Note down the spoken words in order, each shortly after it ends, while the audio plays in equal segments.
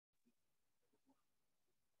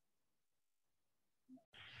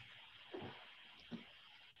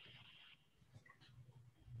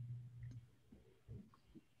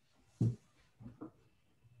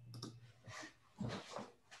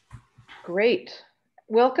Great.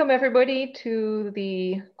 Welcome everybody to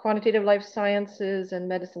the Quantitative Life Sciences and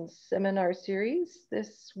Medicine Seminar Series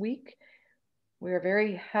this week. We are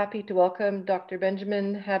very happy to welcome Dr.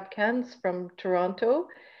 Benjamin Haibe-Kains from Toronto.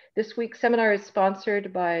 This week's seminar is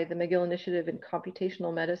sponsored by the McGill Initiative in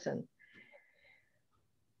Computational Medicine.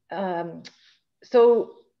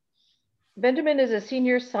 Benjamin is a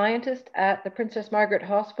senior scientist at the Princess Margaret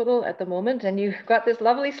Hospital at the moment, and you've got this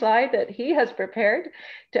lovely slide that he has prepared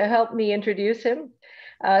to help me introduce him.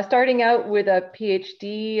 Starting out with a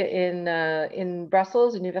PhD in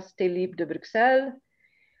Brussels, Université Libre de Bruxelles.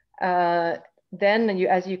 Then,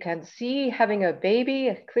 as you can see, having a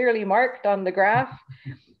baby, clearly marked on the graph,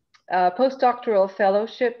 postdoctoral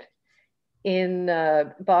fellowship in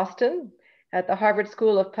Boston at the Harvard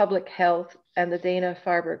School of Public Health and the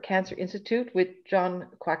Dana-Farber Cancer Institute with John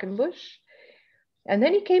Quackenbush. And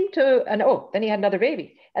then he came to, then he had another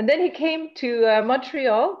baby. And then he came to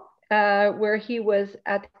Montreal, where he was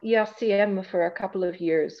at ERCM for a couple of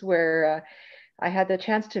years, where I had the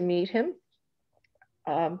chance to meet him.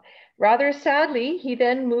 Rather sadly, he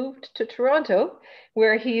then moved to Toronto,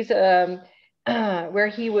 where he obtained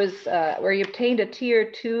a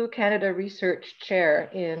Tier 2 Canada Research Chair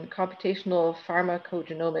in computational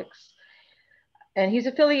pharmacogenomics. And he's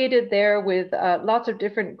affiliated there with lots of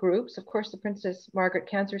different groups. Of course, the Princess Margaret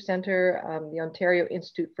Cancer Centre, the Ontario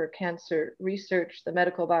Institute for Cancer Research, the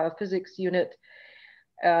Medical Biophysics Unit.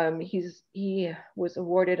 He was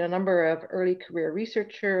awarded a number of early career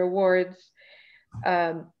researcher awards.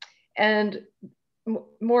 And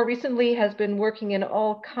more recently has been working in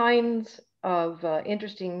all kinds of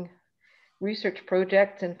interesting research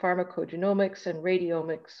projects in pharmacogenomics and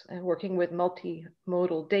radiomics, and working with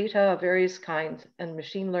multimodal data of various kinds and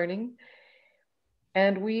machine learning.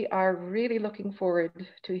 And we are really looking forward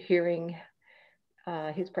to hearing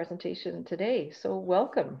his presentation today. So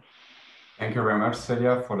welcome. Thank you very much,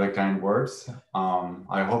 Celia, for the kind words.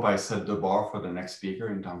 I hope I set the bar for the next speaker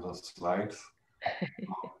in terms of slides.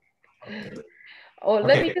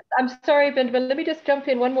 Okay. I'm sorry, Benjamin, let me just jump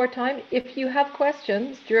in one more time. If you have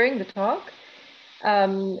questions during the talk,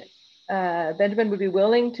 Benjamin would be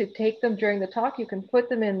willing to take them during the talk. You can put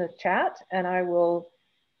them in the chat and I will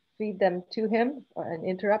feed them to him and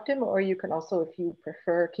interrupt him, or you can also, if you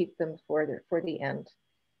prefer, keep them for the end.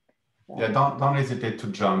 Yeah, don't hesitate to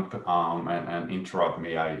jump and interrupt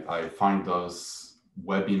me. I find those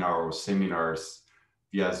webinar or seminars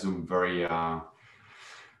via Zoom very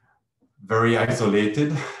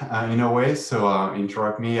isolated in a way, so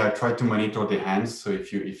interrupt me. I try to monitor the hands, so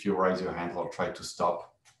if you raise your hand, I'll try to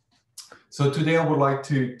stop. So today I would like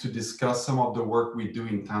to discuss some of the work we do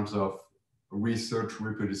in terms of research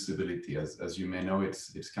reproducibility. As you may know,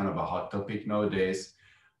 it's kind of a hot topic nowadays.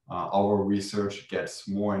 Our research gets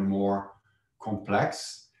more and more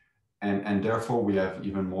complex, and therefore we have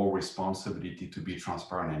even more responsibility to be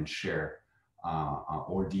transparent and share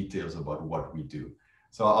all details about what we do.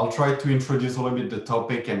 So I'll try to introduce a little bit the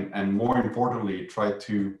topic and more importantly, try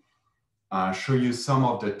to show you some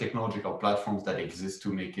of the technological platforms that exist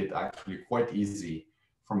to make it actually quite easy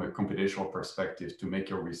from a computational perspective to make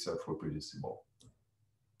your research reproducible.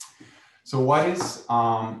 So what is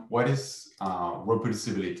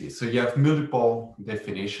reproducibility? So you have multiple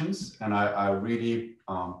definitions, and I really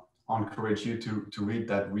encourage you to read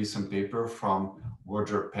that recent paper from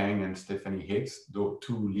Roger Peng and Stephanie Hicks, the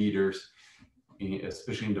two leaders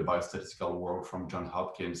especially in the biostatistical world from Johns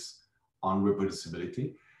Hopkins on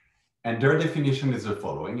reproducibility. And their definition is the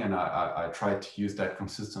following, and I try to use that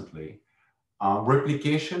consistently.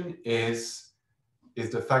 Replication is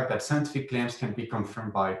the fact that scientific claims can be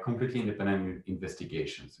confirmed by completely independent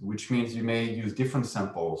investigations, which means you may use different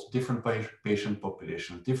samples, different patient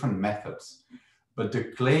populations, different methods, but the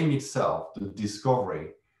claim itself, the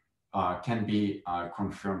discovery, can be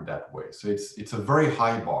confirmed that way. So it's a very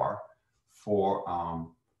high bar for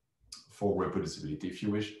reproducibility, if you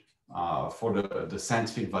wish, for the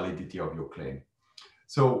scientific validity of your claim.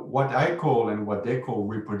 So what I call and what they call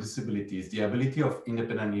reproducibility is the ability of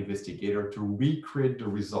independent investigator to recreate the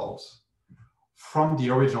results from the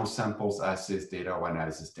original samples, assays, data, or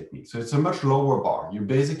analysis technique. So it's a much lower bar. You're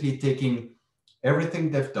basically taking everything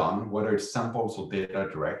they've done, whether it's samples or data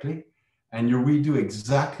directly, and you redo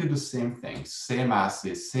exactly the same thing, same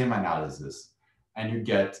assays, same analysis, and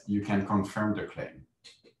you can confirm the claim.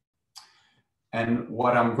 And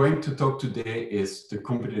what I'm going to talk today is the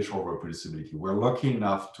computational reproducibility. We're lucky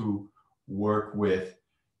enough to work with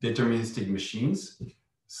deterministic machines.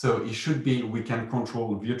 So it should be, we can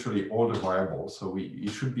control virtually all the variables. So it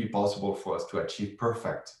should be possible for us to achieve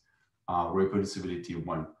perfect reproducibility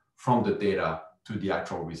from the data to the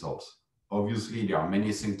actual results Obviously, there are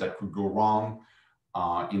many things that could go wrong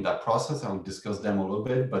in that process. I'll discuss them a little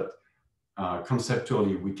bit, but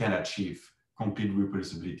conceptually, we can achieve complete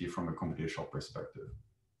reproducibility from a computational perspective.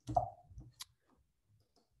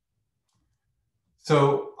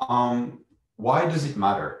 So why does it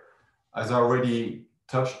matter? As I already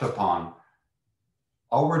touched upon,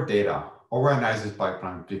 our data, our analysis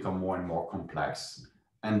pipeline become more and more complex,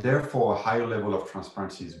 and therefore a higher level of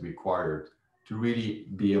transparency is required to really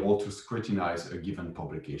be able to scrutinize a given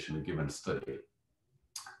publication, a given study.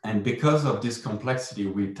 And because of this complexity,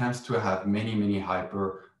 we tend to have many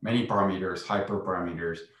parameters,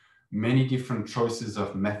 hyperparameters, many different choices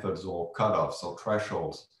of methods or cutoffs or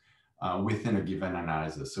thresholds within a given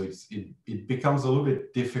analysis. So it becomes a little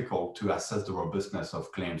bit difficult to assess the robustness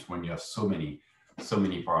of claims when you have so many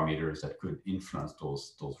parameters that could influence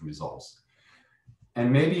those results.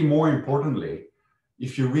 And maybe more importantly,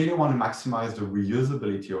 if you really want to maximize the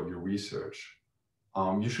reusability of your research,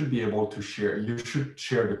 you should be able to share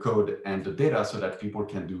the code and the data so that people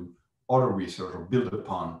can do other research or build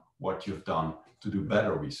upon what you've done to do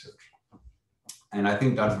better research. And I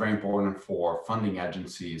think that's very important for funding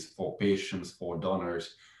agencies, for patients, for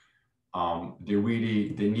donors.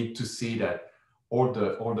 They need to see that all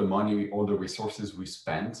the money, all the resources we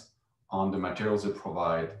spend on the materials they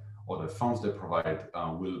provide or the funds they provide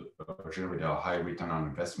will generate a high return on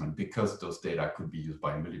investment, because those data could be used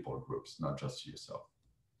by multiple groups, not just yourself.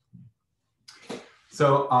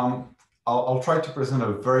 So I'll try to present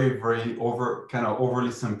a very overly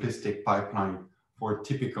simplistic pipeline for a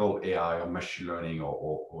typical AI or machine learning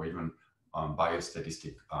or even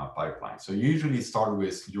biostatistic pipeline. So you usually start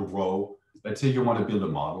with your raw. Let's say you want to build a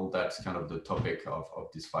model. That's kind of the topic of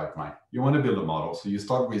this pipeline. You want to build a model. So you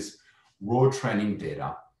start with raw training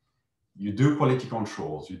data. You do quality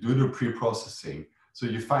controls. You do the pre-processing. So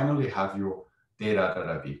you finally have your data that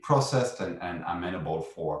have been processed and amenable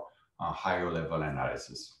for higher level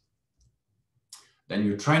analysis. Then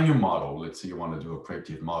you train your model. Let's say you want to do a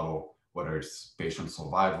predictive model, whether it's patient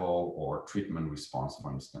survival or treatment response,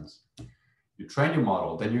 for instance. You train your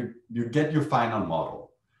model, then you get your final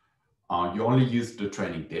model. You only use the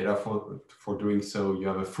training data for doing so. You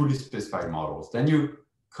have a fully specified models. Then you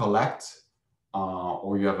collect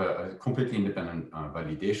or you have a completely independent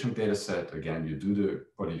validation data set. Again, you do the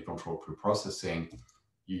quality control pre-processing.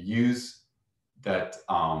 You use that,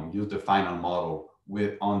 use the final model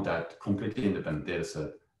on that completely independent data set.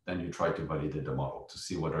 Then you try to validate the model to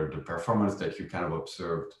see whether the performance that you kind of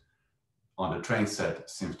observed on the train set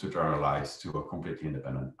seems to generalize to a completely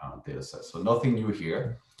independent data set. So nothing new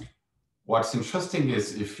here. What's interesting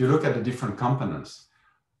is if you look at the different components,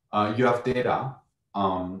 you have data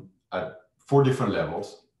at 4 different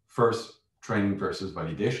levels. First, training versus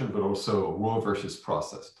validation, but also raw versus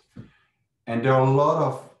processed. And there are a lot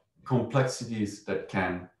of complexities that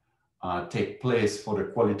can take place for the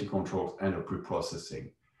quality control and the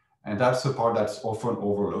pre-processing. And that's the part that's often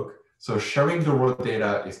overlooked. So sharing the raw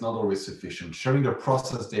data is not always sufficient. Sharing the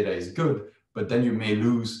process data is good, but then you may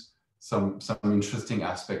lose some interesting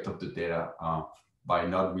aspect of the data by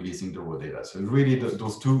not releasing the raw data. So really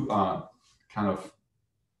those two kind of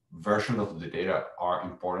versions of the data are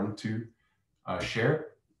important to share.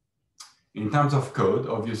 In terms of code,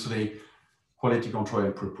 obviously, quality control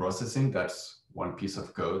and pre-processing, that's one piece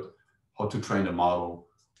of code. How to train the model,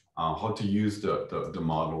 how to use the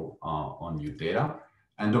model on your data,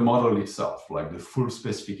 and the model itself, like the full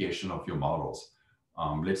specification of your models.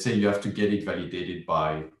 Let's say you have to get it validated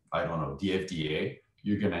by, I don't know, the FDA,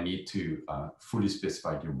 you're gonna need to fully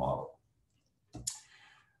specify your model.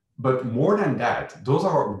 But more than that, those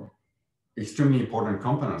are extremely important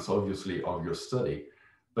components, obviously, of your study.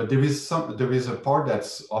 But there is a part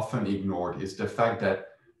that's often ignored, is the fact that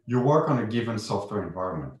you work on a given software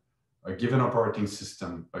environment, a given operating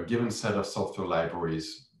system, a given set of software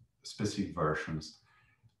libraries, specific versions.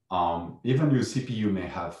 Even your CPU may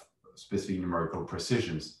have specific numerical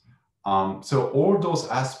precisions. So all those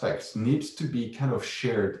aspects needs to be kind of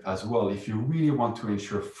shared as well if you really want to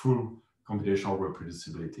ensure full computational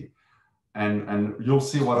reproducibility. And you'll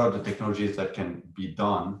see what are the technologies that can be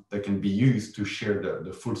done, that can be used to share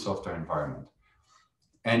the full software environment.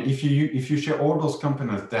 And if you share all those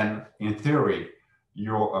components, then in theory,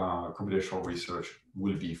 your computational research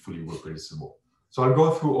will be fully reproducible. So I'll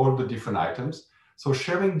go through all the different items. So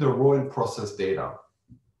sharing the raw and processed data.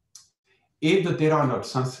 If the data are not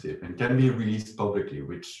sensitive and can be released publicly,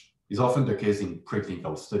 which is often the case in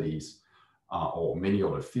preclinical studies or many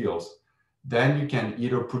other fields, then you can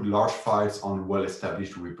either put large files on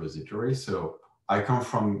well-established repositories. So I come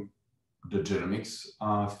from the genomics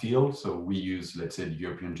field. So we use, let's say, the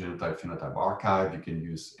European Genotype Phenotype Archive. You can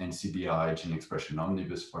use NCBI, Gene Expression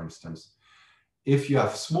Omnibus, for instance. If you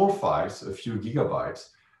have small files, a few gigabytes,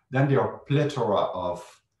 then there are a plethora of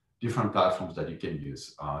different platforms that you can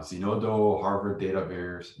use. Zenodo, Harvard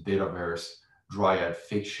Dataverse, Dryad,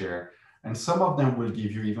 Figshare, and some of them will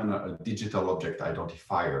give you even a digital object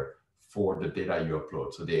identifier for the data you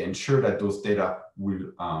upload. So they ensure that those data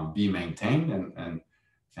will be maintained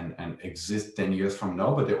and exist 10 years from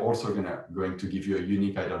now, but they're also going to give you a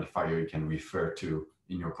unique identifier you can refer to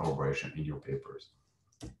in your collaboration, in your papers.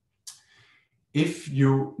 If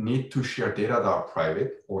you need to share data that are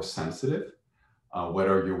private or sensitive,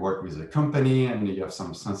 whether you work with a company and you have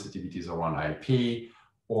some sensitivities around IP,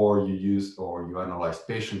 or you analyze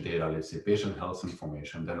patient data, let's say patient health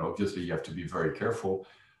information, then obviously you have to be very careful.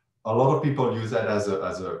 A lot of people use that as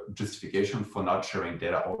a justification for not sharing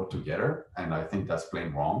data altogether, and I think that's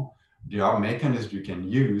plain wrong. There are mechanisms you can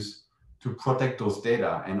use to protect those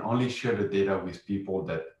data and only share the data with people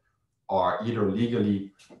that are either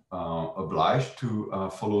legally obliged to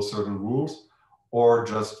follow certain rules, or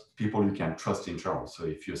just people you can trust in general. So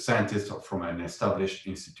if you're a scientist from an established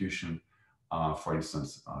institution, for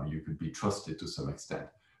instance, you could be trusted to some extent.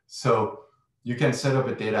 So you can set up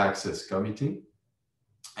a data access committee,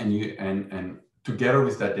 and together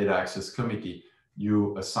with that data access committee,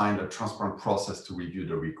 you assign a transparent process to review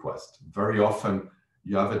the request. Very often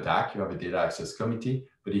you have a DAC, you have a data access committee,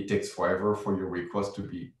 but it takes forever for your request to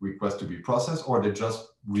be processed, or they just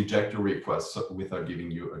reject your request without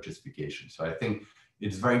giving you a justification. So I think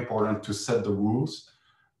it's very important to set the rules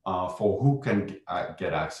for who can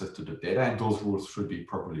get access to the data, and those rules should be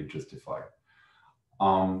properly justified.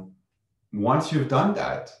 Once you've done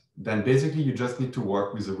that, then basically you just need to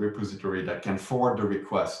work with a repository that can forward the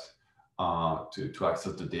request to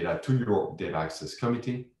access the data to your data access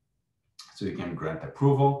committee, so you can grant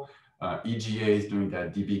approval. EGA is doing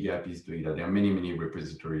that, dbGaP is doing that. There are many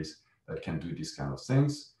repositories that can do these kind of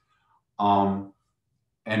things.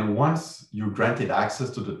 And once you granted access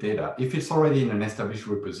to the data, if it's already in an established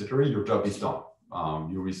repository, your job is done.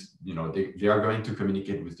 They are going to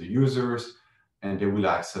communicate with the users, and they will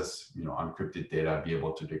access encrypted data, be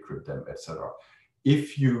able to decrypt them, etc.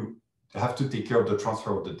 If you have to take care of the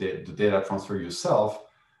transfer of the data transfer yourself,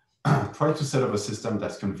 try to set up a system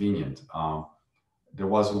that's convenient. There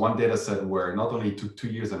was one data set where not only it took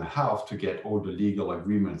 2.5 years to get all the legal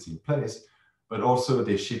agreements in place, but also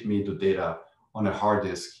they shipped me the data on a hard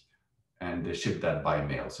disk, and they shipped that by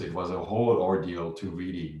mail. So it was a whole ordeal to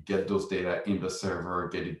really get those data in the server,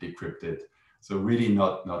 get it decrypted. So really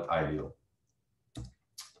not ideal.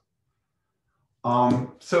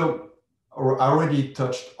 So I already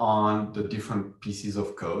touched on the different pieces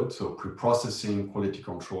of code, so pre-processing, quality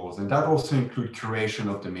controls, and that also includes curation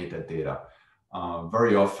of the metadata.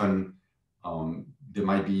 Very often, there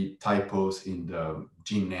might be typos in the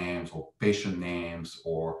gene names or patient names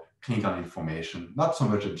or clinical information. Not so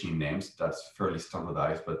much the gene names, that's fairly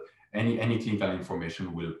standardized, but any clinical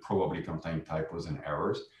information will probably contain typos and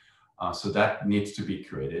errors. So that needs to be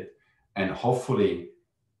created. And hopefully,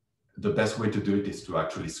 the best way to do it is to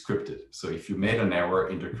actually script it. So if you made an error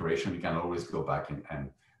in the curation, you can always go back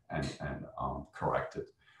and correct it.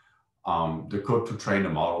 The code to train the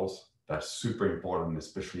models, that's super important,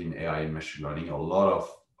 especially in AI and machine learning. A lot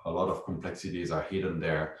of complexities are hidden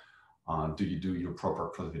there. Do you do your proper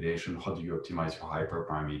classification? How do you optimize your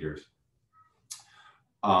hyperparameters?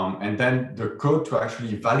 And then the code to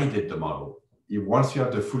actually validate the model. Once you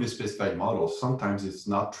have the fully specified model, sometimes it's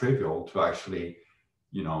not trivial to actually,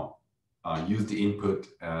 use the input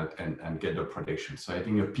and get the prediction. So I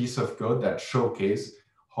think a piece of code that showcases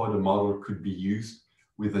how the model could be used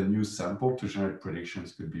with a new sample to generate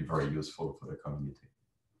predictions could be very useful for the community.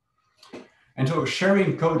 And so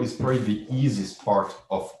sharing code is probably the easiest part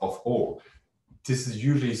of all. This is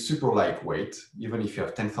usually super lightweight. Even if you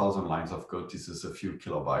have 10,000 lines of code, this is a few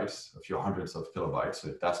kilobytes, a few hundreds of kilobytes.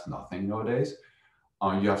 So that's nothing nowadays.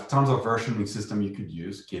 You have tons of versioning system you could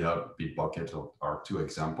use. GitHub, Bitbucket are two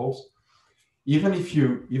examples. Even if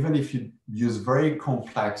you use very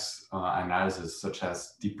complex analysis, such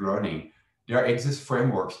as deep learning, there exist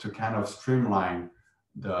frameworks to kind of streamline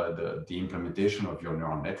the implementation of your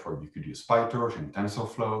neural network. You could use PyTorch and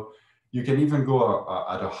TensorFlow. You can even go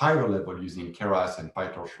at a higher level using Keras and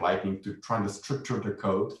PyTorch Lightning to try to structure the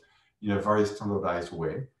code in a very standardized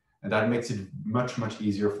way. And that makes it much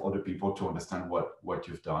easier for other people to understand what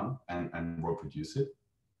you've done and reproduce it.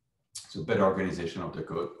 So better organization of the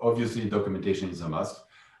code. Obviously, documentation is a must.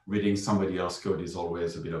 Reading somebody else's code is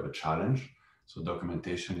always a bit of a challenge. So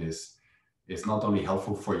documentation is not only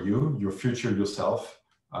helpful for you, your future yourself,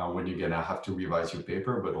 when you're gonna have to revise your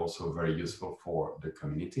paper, but also very useful for the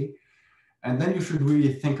community. And then you should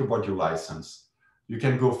really think about your license. You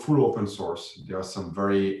can go full open source. There are some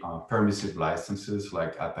very permissive licenses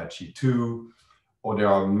like Apache 2, or there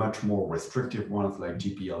are much more restrictive ones like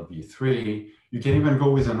GPL v3. You can even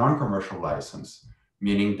go with a non-commercial license,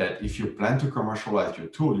 meaning that if you plan to commercialize your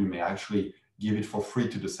tool, you may actually give it for free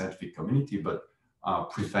to the scientific community, but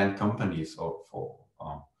prevent companies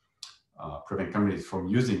from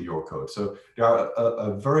using your code. So there are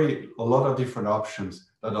a lot of different options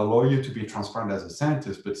that allow you to be transparent as a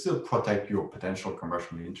scientist, but still protect your potential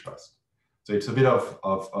commercial interest. So it's a bit of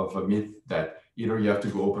a myth that either you have to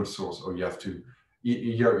go open source or you have to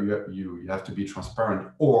be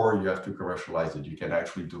transparent, or you have to commercialize it. You can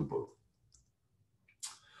actually do both.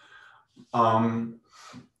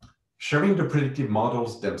 Sharing the predictive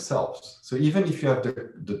models themselves. So even if you have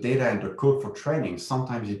the data and the code for training,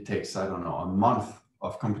 sometimes it takes, I don't know, a month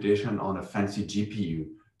of computation on a fancy GPU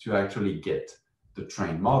to actually get the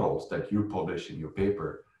trained models that you publish in your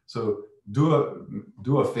paper. So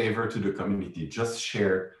do a favor to the community. Just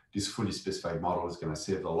share this fully specified model. Is going to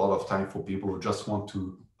save a lot of time for people who just want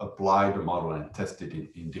to apply the model and test it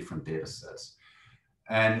in different data sets.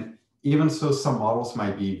 And even so, some models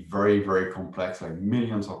might be very, very complex, like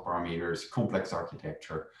millions of parameters, complex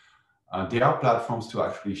architecture. There are platforms to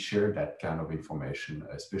actually share that kind of information,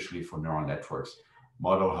 especially for neural networks.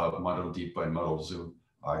 Model Hub, Model Depot, and Model Zoo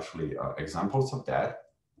are actually examples of that.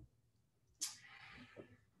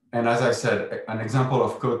 And as I said, an example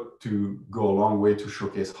of code to go a long way to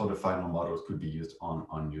showcase how the final models could be used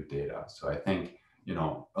on new data. So I think, you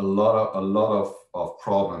know, a lot of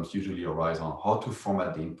problems usually arise on how to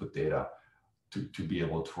format the input data to be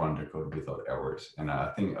able to run the code without errors. And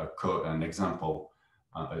I think an example,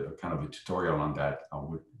 kind of a tutorial on that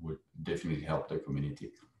would definitely help the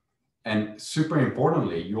community. And super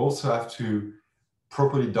importantly, you also have to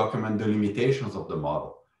properly document the limitations of the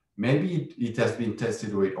model. Maybe it has been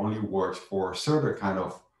tested where it only works for a certain kind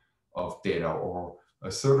of data or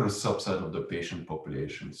a certain subset of the patient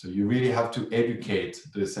population. So you really have to educate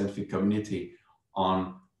the scientific community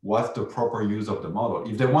on what's the proper use of the model.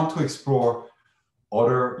 If they want to explore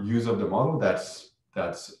other use of the model, that's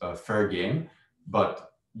a fair game,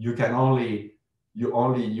 but you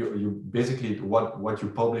basically what you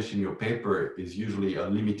publish in your paper is usually a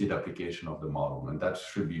limited application of the model, and that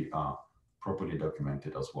should be properly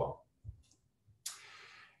documented as well.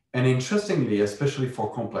 And interestingly, especially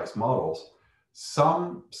for complex models,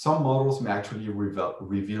 some models may actually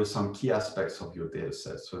reveal some key aspects of your data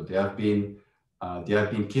set. So there have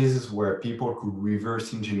been cases where people could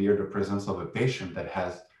reverse engineer the presence of a patient that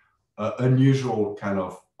has unusual kind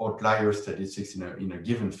of outlier statistics in a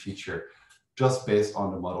given feature just based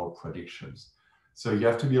on the model predictions. So you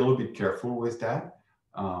have to be a little bit careful with that.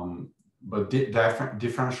 But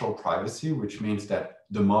differential privacy, which means that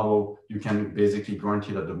the model, you can basically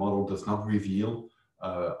guarantee that the model does not reveal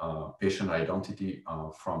patient identity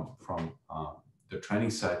from the training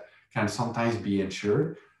set, can sometimes be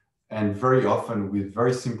ensured. And very often with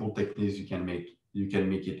very simple techniques, you can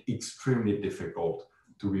make it extremely difficult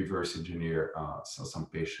to reverse engineer some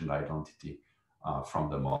patient identity from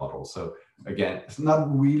the model. So again, it's not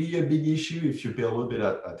really a big issue if you pay a little bit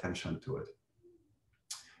of attention to it.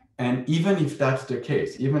 And even if that's the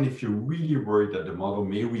case, even if you're really worried that the model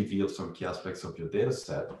may reveal some key aspects of your data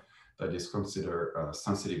set that is considered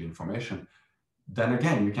sensitive information, then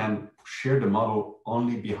again, you can share the model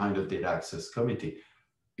only behind the data access committee.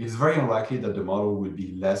 It's very unlikely that the model will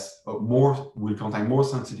be will contain more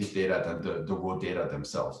sensitive data than the raw data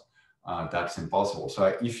themselves. That's impossible. So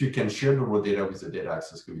if you can share the raw data with the data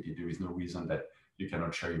access committee, there is no reason that you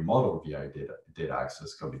cannot share your model via data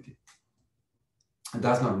access committee. And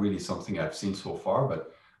that's not really something I've seen so far,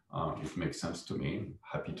 but it makes sense to me. I'm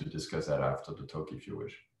happy to discuss that after the talk if you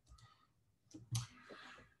wish.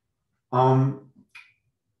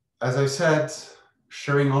 As I said,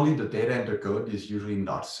 sharing only the data and the code is usually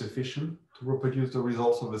not sufficient to reproduce the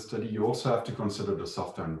results of the study. You also have to consider the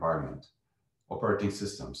software environment, operating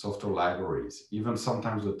system, software libraries, even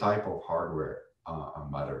sometimes the type of hardware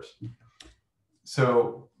matters.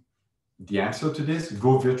 So the answer to this,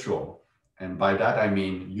 go virtual. And by that, I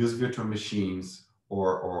mean use virtual machines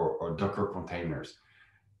or Docker containers.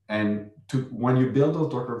 And when you build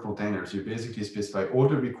those Docker containers, you basically specify all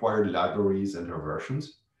the required libraries and their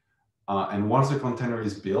versions. And once the container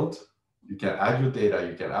is built, you can add your data,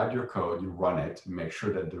 you can add your code, you run it, make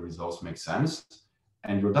sure that the results make sense,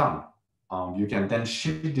 and you're done. You can then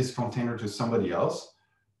ship this container to somebody else,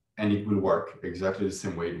 and it will work exactly the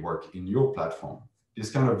same way it worked in your platform. This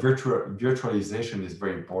kind of virtualization is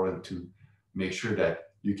very important to make sure that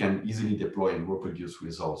you can easily deploy and reproduce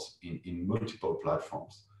results in multiple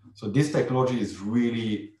platforms. So this technology is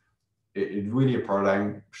really, really a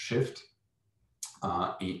paradigm shift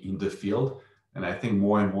in the field. And I think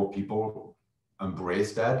more and more people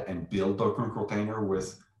embrace that and build Docker container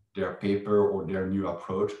with their paper or their new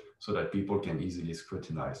approach so that people can easily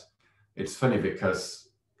scrutinize. It's funny because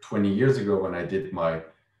 20 years ago when I did my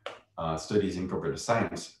studies in computer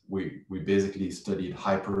science, we basically studied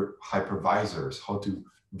hypervisors, how to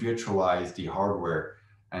virtualize the hardware.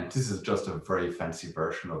 And this is just a very fancy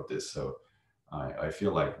version of this. So I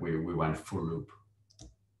feel like we went full loop.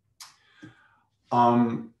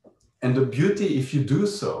 And the beauty, if you do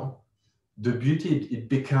so, the beauty of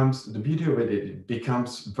it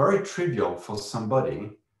becomes very trivial for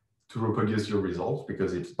somebody to reproduce your results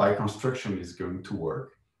because it's by construction is going to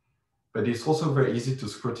work. But it's also very easy to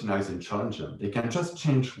scrutinize and challenge them. They can just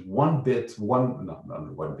change one parameter,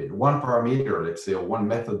 let's say, or one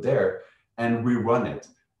method there, and rerun it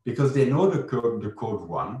because they know the code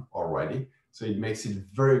run already. So it makes it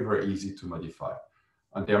very, very easy to modify.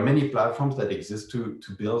 And there are many platforms that exist to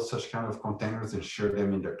build such kind of containers and share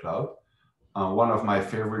them in the cloud. One of my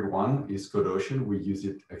favorite one is CodeOcean. We use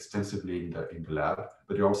it extensively in the lab,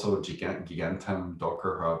 but there are also Gigantum,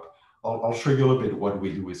 Docker Hub. I'll show you a little bit what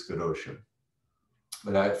we do with CodeOcean.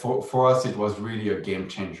 But for us, it was really a game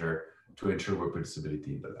changer to ensure reproducibility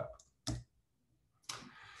in the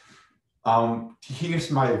lab. Here's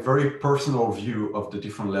my very personal view of the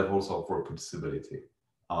different levels of reproducibility.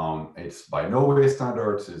 It's by no way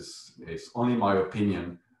standards, it's only my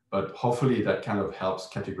opinion, but hopefully that kind of helps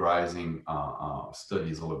categorizing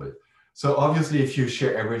studies a little bit. So obviously, if you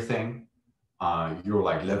share everything, you're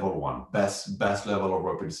like level one, best level of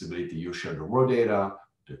reproducibility. You share the raw data,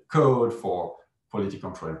 the code for quality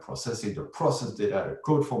control and processing, the process data, the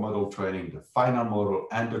code for model training, the final model,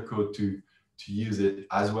 and the code to use it,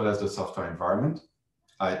 as well as the software environment.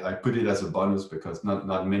 I put it as a bonus because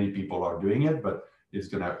not many people are doing it, but it's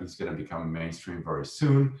gonna become mainstream very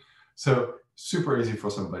soon. So super easy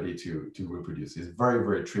for somebody to reproduce. It's very,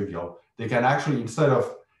 very trivial. They can actually,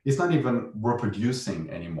 it's not even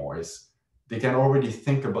reproducing anymore. They can already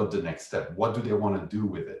think about the next step. What do they want to do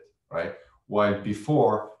with it, right? While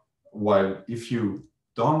if you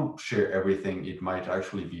don't share everything, it might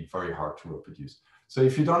actually be very hard to reproduce. So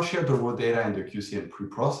if you don't share the raw data and the QC and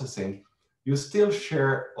pre-processing, you still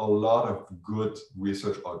share a lot of good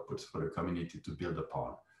research outputs for the community to build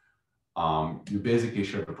upon. You basically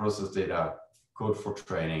share the process data, code for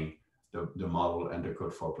training, the model, and the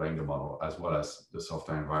code for applying the model, as well as the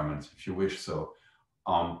software environment, if you wish. So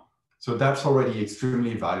that's already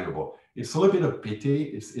extremely valuable. It's a little bit of pity.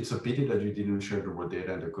 It's a pity that you didn't share the raw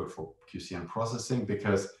data and the code for QC and processing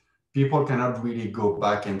because people cannot really go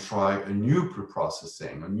back and try a new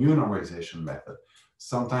pre-processing, a new normalization method.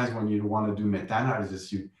 Sometimes when you want to do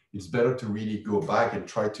meta-analysis, it's better to really go back and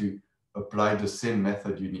try to apply the same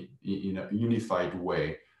method in a unified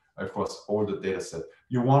way across all the data set.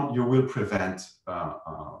 You will prevent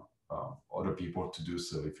other people to do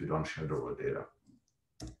so if you don't share the raw data.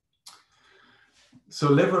 So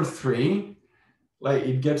level 3, like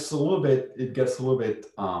it gets a little bit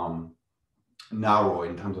narrow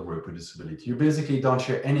in terms of reproducibility. You basically don't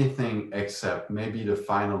share anything except maybe the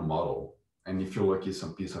final model, and if you're lucky,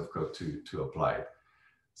 some piece of code to apply it.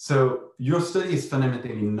 So your study is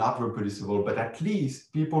fundamentally not reproducible, but at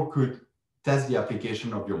least people could test the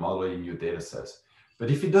application of your model in your data sets. But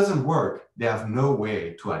if it doesn't work, they have no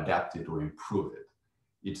way to adapt it or improve it.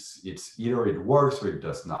 It's either it works or it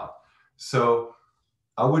does not. So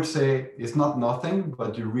I would say it's not nothing,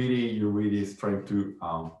 but you're really trying to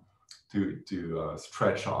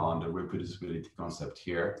stretch on the reproducibility concept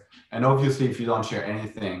here. And obviously, if you don't share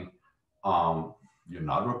anything, you're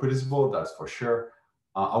not reproducible, that's for sure.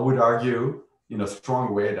 I would argue in a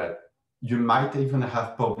strong way that you might even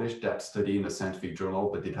have published that study in a scientific journal,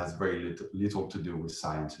 but it has very little to do with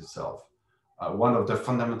science itself. One of the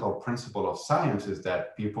fundamental principles of science is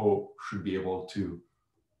that people should be able to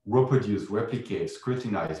reproduce, replicate,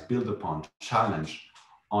 scrutinize, build upon, challenge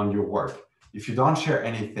on your work. If you don't share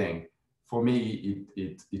anything, for me,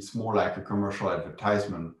 it's more like a commercial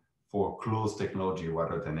advertisement for closed technology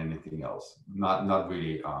rather than anything else, not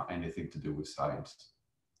really anything to do with science.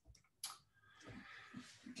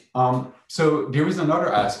 So there is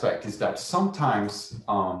another aspect, is that sometimes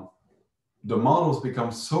the models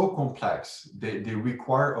become so complex, they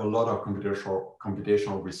require a lot of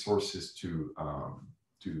computational resources to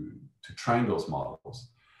train those models.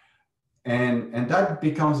 And that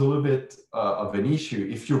becomes a little bit of an issue.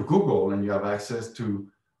 If you're Google and you have access to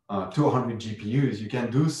 200 GPUs, you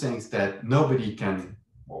can do things that nobody can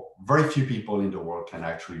well, very few people in the world can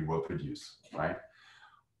actually reproduce, right?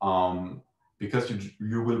 Because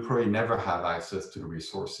you will probably never have access to the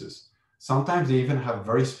resources. Sometimes they even have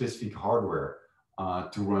very specific hardware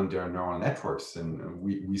to run their neural networks, and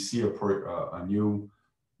we see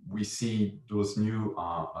we see those new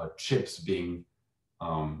chips being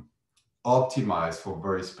optimized for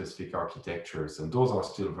very specific architectures, and those are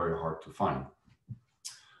still very hard to find.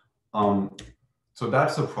 So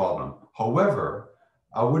that's a problem. However,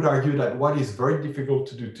 I would argue that what is very difficult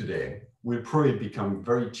to do today will probably become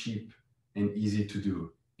very cheap and easy to do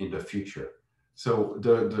in the future. So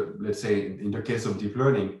let's say in the case of deep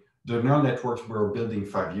learning, the neural networks we were building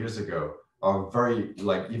 5 years ago are very,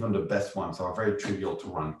 like even the best ones are very trivial to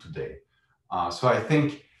run today. So I think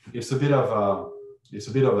it's a bit of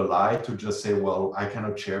a lie to just say, well, I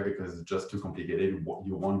cannot share because it's just too complicated.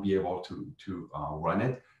 You won't be able to run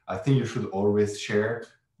it. I think you should always share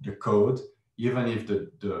the code, even if the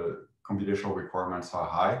computational requirements are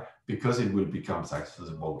high, because it will become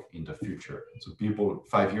accessible in the future. So people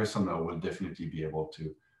 5 years from now will definitely be able to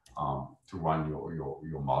run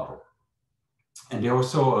your model. And there's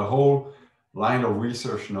also a whole line of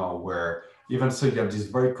research now where even so you have this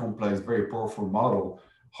very complex, very powerful model,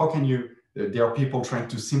 how can you, there are people trying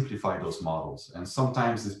to simplify those models. And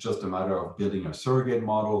sometimes it's just a matter of building a surrogate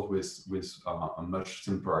model with a much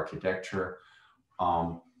simpler architecture.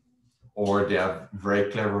 Or they have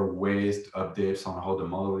very clever ways to update on how the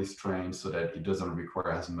model is trained so that it doesn't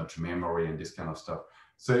require as much memory and this kind of stuff.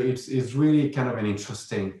 So it's really kind of an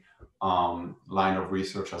interesting line of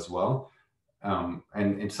research as well.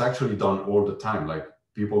 And it's actually done all the time. Like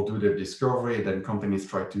people do the discovery, then companies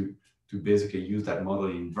try to basically use that model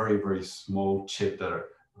in very, very small chips that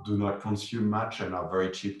do not consume much and are very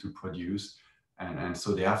cheap to produce. And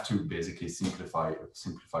so they have to basically simplify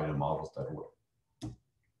the models that way.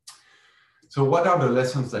 So what are the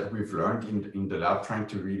lessons that we've learned in the lab, trying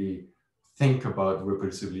to really think about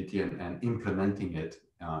reproducibility and implementing it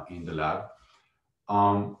in the lab?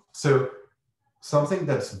 So something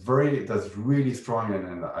that's really strong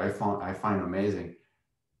and I find amazing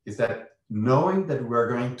is that knowing that we're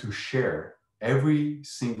going to share every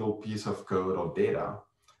single piece of code or data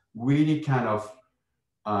really kind of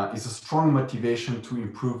is a strong motivation to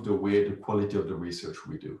improve the quality of the research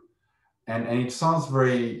we do. And it sounds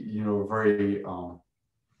very,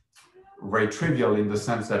 very trivial in the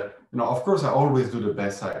sense that, of course, I always do the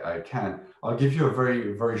best I can. I'll give you a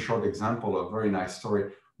very, very short example, a very nice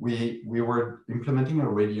story. We were implementing a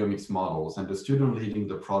radiomics models, and the student leading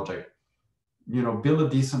the project, built a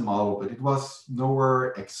decent model, but it was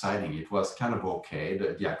nowhere exciting. It was kind of okay.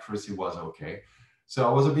 The accuracy was okay. So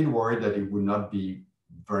I was a bit worried that it would not be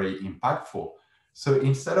very impactful. So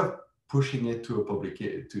instead of pushing it to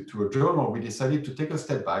a journal, we decided to take a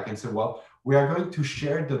step back and say, well, we are going to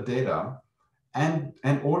share the data and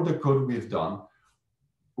all the code we've done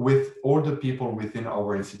with all the people within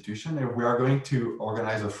our institution, and we are going to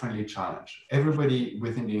organize a friendly challenge. Everybody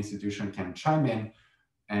within the institution can chime in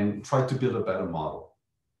and try to build a better model.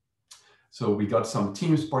 So we got some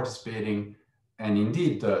teams participating, and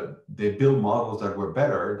indeed, they built models that were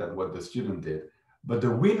better than what the student did. But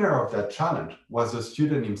the winner of that challenge was the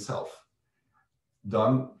student himself.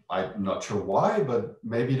 Done, I'm not sure why, but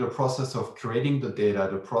maybe the process of creating the data,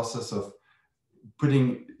 the process of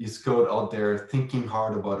putting his code out there, thinking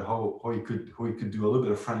hard about how he could do a little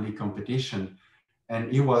bit of friendly competition,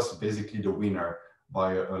 and he was basically the winner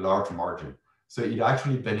by a large margin. So it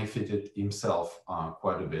actually benefited himself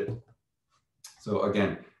quite a bit. So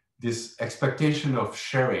again, this expectation of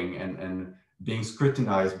sharing and being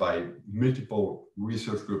scrutinized by multiple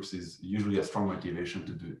research groups is usually a strong motivation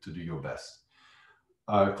to do your best.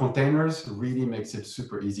 Containers really makes it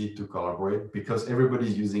super easy to collaborate because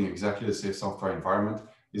everybody's using exactly the same software environment.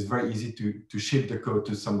 It's very easy to ship the code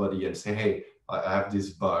to somebody and say, hey, I have this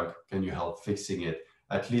bug, can you help fixing it?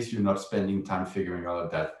 At least you're not spending time figuring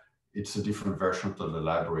out that it's a different version of the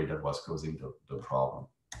library that was causing the problem.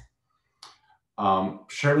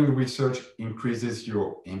 Sharing research increases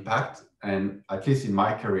your impact, and at least in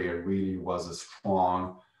my career, it really was a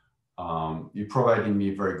strong, you providing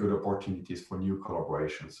me very good opportunities for new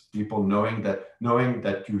collaborations. People knowing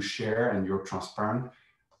that you share and you're transparent,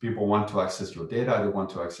 people want to access your data, they want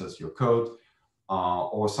to access your code,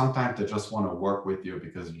 or sometimes they just want to work with you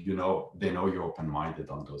because they know you're open-minded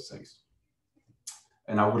on those things.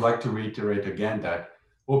 And I would like to reiterate again that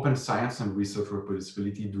open science and research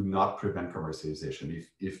reproducibility do not prevent commercialization.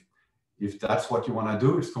 If that's what you want to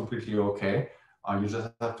do, it's completely okay. You just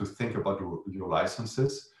have to think about your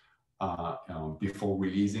licenses. before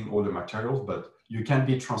releasing all the materials, but you can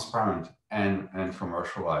be transparent and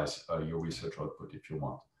commercialize your research output if you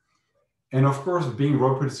want. And of course, being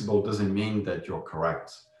reproducible doesn't mean that you're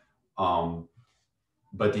correct,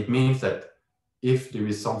 but it means that if there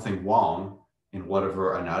is something wrong in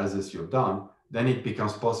whatever analysis you've done, then it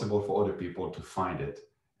becomes possible for other people to find it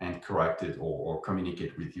and correct it or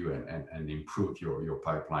communicate with you and improve your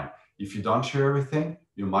pipeline. If you don't share everything,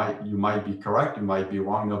 you might be correct, you might be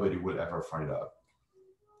wrong, nobody will ever find out.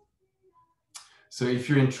 So if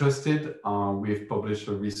you're interested, we've published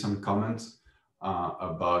a recent comment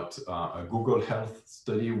about a Google Health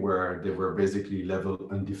study where they were basically level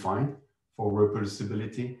undefined for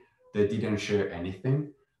reproducibility. They didn't share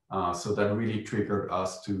anything. So that really triggered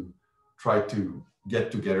us to try to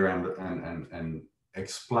get together and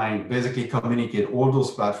explain, basically communicate all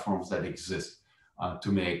those platforms that exist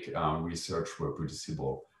to make research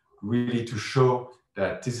reproducible, really to show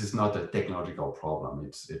that this is not a technological problem.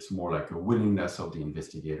 It's more like a willingness of the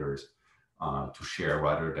investigators to share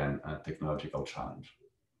rather than a technological challenge.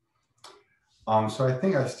 So I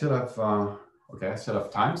think I still have, I still have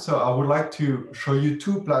time. So I would like to show you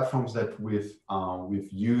two platforms that we've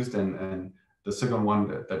used and the second one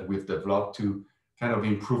that we've developed to kind of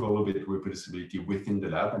improve a little bit reproducibility within the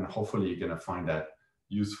lab. And hopefully you're gonna find that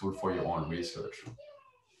useful for your own research.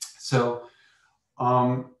 So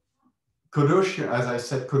Codocean, as I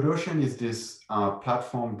said, Codocean is this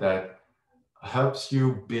platform that helps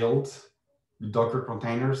you build Docker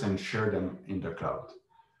containers and share them in the cloud.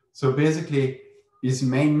 So basically, his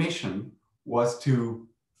main mission was to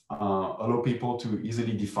allow people to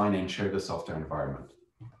easily define and share the software environment.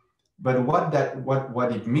 But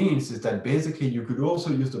what it means is that basically you could also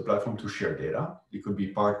use the platform to share data. It could be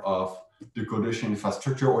part of the Codocean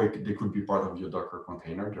infrastructure, or they could be part of your Docker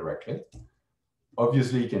container directly.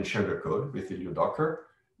 Obviously, you can share the code within your Docker.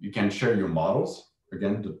 You can share your models.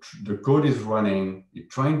 Again, the code is running, it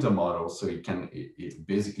trains the model, so it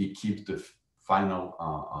basically keeps the final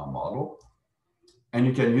model. And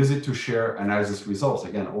you can use it to share analysis results.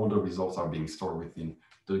 Again, all the results are being stored within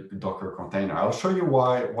the Docker container. I'll show you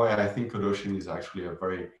why I think Codocean is actually a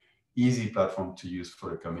very easy platform to use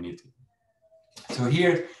for the community. So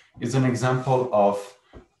here is an example of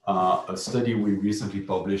a study we recently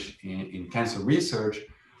published in cancer research.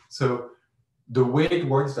 So the way it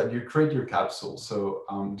works is that you create your capsule. So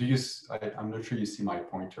I'm not sure you see my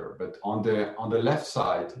pointer, but on the left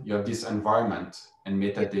side, you have this environment and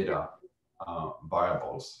metadata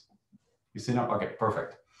variables. You see now? Okay,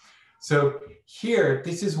 perfect. So here,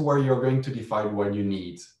 this is where you're going to define what you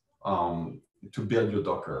need to build your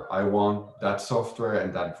Docker. I want that software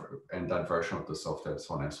and that version of the software,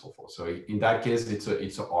 so on and so forth. So in that case, it's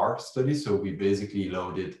a R study. So we basically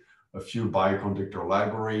loaded a few bioconductor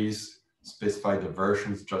libraries, specify the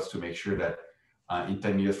versions just to make sure that in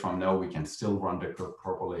 10 years from now, we can still run the code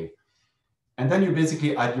properly. And then you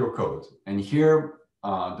basically add your code. And here,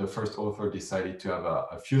 the first author decided to have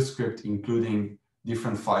a few scripts, including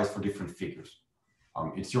different files for different figures.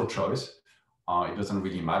 It's your choice. It doesn't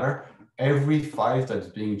really matter. Every file that's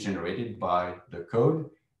being generated by the code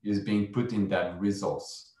is being put in that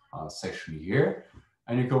results section here.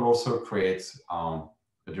 And you can also create a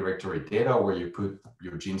directory data where you put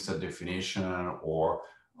your gene set definition or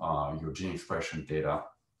your gene expression data.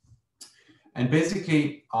 And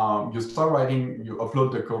basically, you start writing, you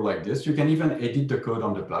upload the code like this. You can even edit the code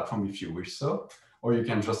on the platform if you wish so, or you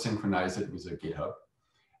can just synchronize it with a GitHub.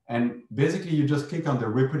 And basically, you just click on the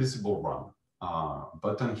reproducible run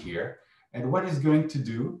button here. And what it's going to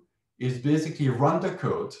do is basically run the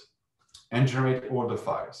code and generate all the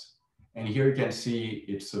files. And here you can see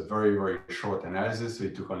it's a very, very short analysis. So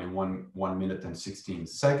it took only 1 minute and 16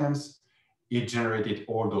 seconds. It generated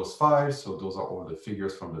all those files. So those are all the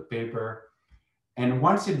figures from the paper. And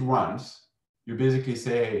once it runs, you basically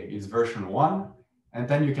say, hey, it's version 1, and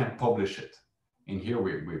then you can publish it. And here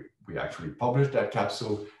we actually publish that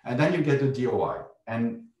capsule, and then you get the DOI.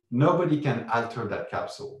 And nobody can alter that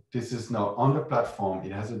capsule. This is now on the platform.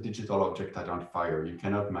 It has a digital object identifier. You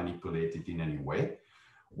cannot manipulate it in any way.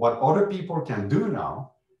 What other people can do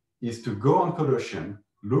now is to go on Codocean,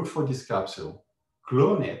 look for this capsule,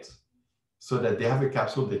 clone it, so that they have a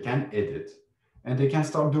capsule they can edit, and they can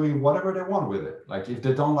start doing whatever they want with it. Like if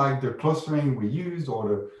they don't like the clustering we used,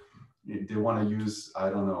 or they want to use, I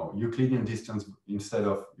don't know, Euclidean distance instead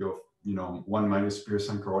of your 1 -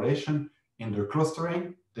 Pearson correlation in the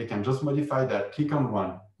clustering, they can just modify that, click on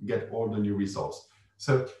run, get all the new results.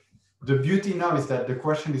 So the beauty now is that the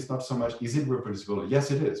question is not so much, is it reproducible? Yes,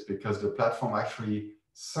 it is, because the platform actually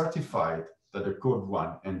certified that the code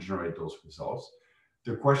run and generate those results.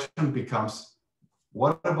 The question becomes,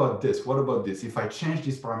 what about this? What about this? If I change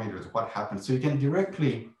these parameters, what happens? So you can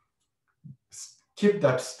directly skip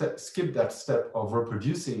that step of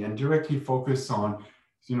reproducing and directly focus on,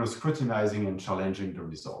 scrutinizing and challenging the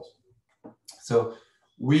results. So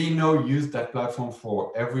we now use that platform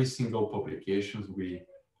for every single publications we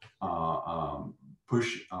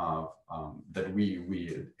push,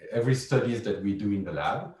 every studies that we do in the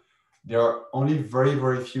lab. There are only very,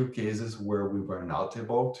 very few cases where we were not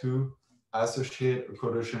able to associate a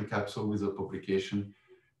codation capsule with a publication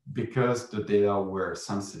because the data were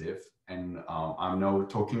sensitive. And I'm now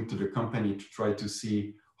talking to the company to try to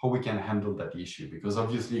see how we can handle that issue, because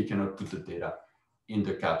obviously you cannot put the data in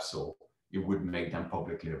the capsule. It would make them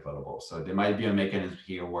publicly available. So there might be a mechanism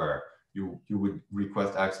here where you would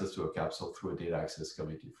request access to a capsule through a data access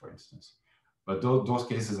committee, for instance. But those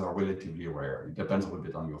cases are relatively rare. It depends a little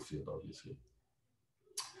bit on your field, obviously.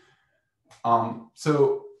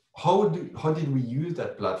 So how did we use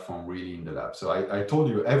that platform really in the lab? So I told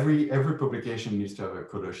you every publication needs to have a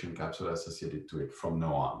codation capsule associated to it from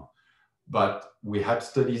now on. But we had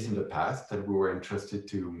studies in the past that we were interested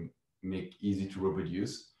to make easy to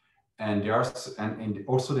reproduce. And it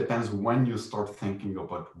also depends when you start thinking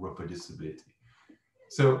about reproducibility.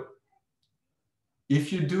 So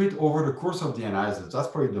if you do it over the course of the analysis, that's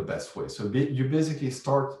probably the best way. So you basically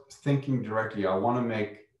start thinking directly, I want to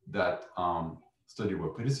make that study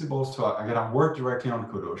reproducible. So I'm going to work directly on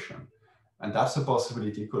CodeOcean. And that's a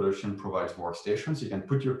possibility. CodeOcean provides workstations. You can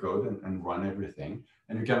put your code and run everything.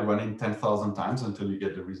 And you can run it 10,000 times until you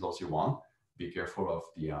get the results you want. Be careful of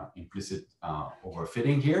the implicit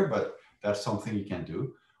overfitting here, but that's something you can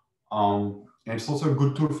do. And it's also a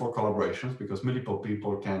good tool for collaborations because multiple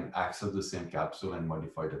people can access the same capsule and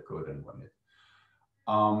modify the code and run it.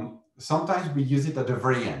 Sometimes we use it at the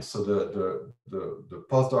very end. So the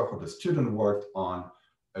postdoc or the student worked on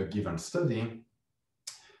a given study,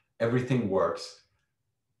 everything works.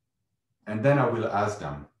 And then I will ask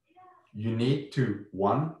them, you need to,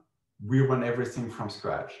 one, rerun everything from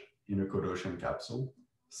scratch in a CodeOcean capsule.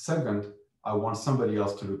 Second, I want somebody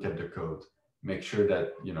else to look at the code, make sure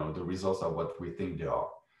that the results are what we think they are.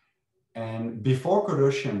 And before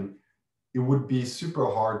CodeOcean, it would be super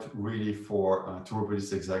hard really to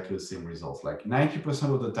reproduce exactly the same results. Like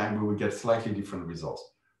 90% of the time, we would get slightly different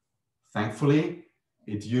results. Thankfully,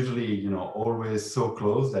 it's usually always so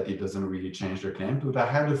close that it doesn't really change the claim. But I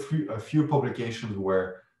had a few publications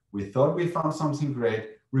where we thought we found something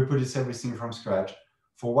great, reproduce everything from scratch.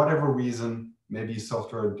 For whatever reason, maybe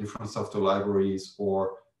different software libraries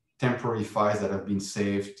or temporary files that have been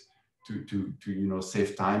saved to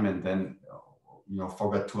save time and then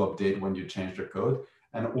forgot to update when you change the code,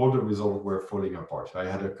 and all the results were falling apart. So I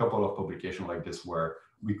had a couple of publications like this where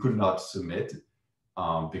we could not submit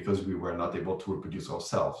because we were not able to reproduce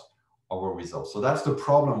ourselves our results. So that's the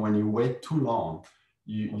problem. When you wait too long,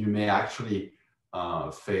 you may actually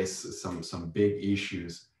face some big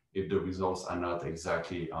issues if the results are not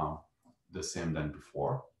exactly the same than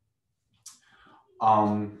before.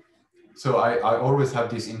 So I always have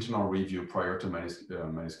this internal review prior to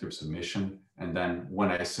manuscript submission. And then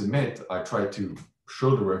when I submit, I try to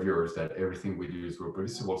show the reviewers that everything we do is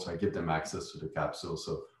reproducible. So I give them access to the capsule.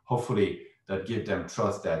 So hopefully that gives them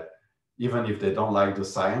trust that even if they don't like the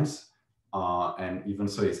science, and even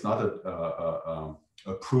so it's not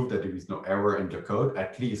a proof that there is no error in the code,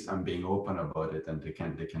 at least I'm being open about it and they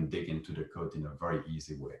can dig into the code in a very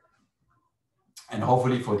easy way. And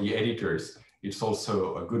hopefully for the editors, it's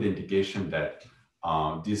also a good indication that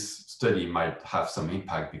this study might have some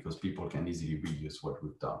impact because people can easily reuse what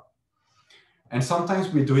we've done. And sometimes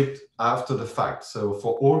we do it after the fact. So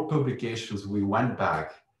for all publications, we went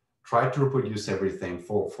back, tried to reproduce everything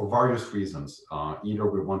for various reasons. Either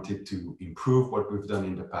we wanted to improve what we've done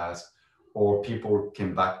in the past, or people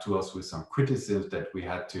came back to us with some criticisms that we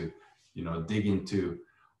had to dig into.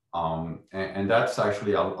 And that's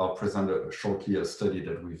actually, I'll present shortly a study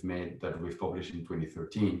that we've made, that we've published in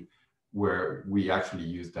 2013, where we actually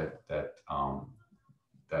use that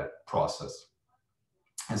process.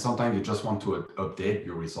 And sometimes you just want to update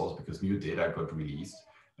your results because new data got released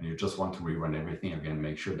and you just want to rerun everything again,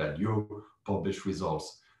 make sure that your published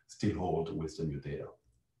results still hold with the new data.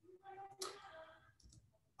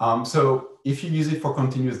 So if you use it for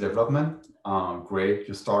continuous development, great,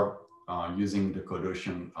 you start using the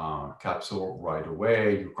CodeOcean capsule right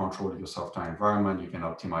away. You control your software environment. You can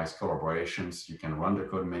optimize collaborations. You can run the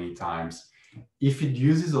code many times. If it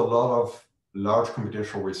uses a lot of large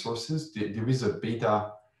computational resources, there is a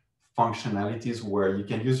beta functionalities where you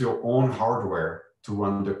can use your own hardware to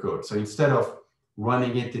run the code. So instead of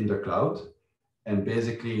running it in the cloud and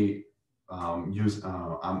basically use,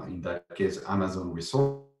 in that case, Amazon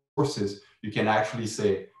resources, you can actually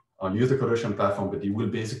say, use the collaboration platform, but it will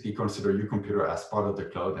basically consider your computer as part of the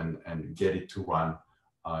cloud and get it to run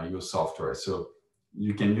your software. So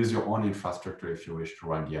you can use your own infrastructure if you wish to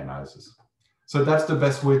run the analysis. So that's the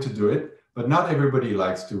best way to do it. But not everybody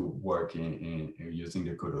likes to work in using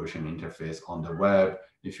the CodeOcean interface on the web.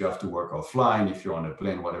 If you have to work offline, if you're on a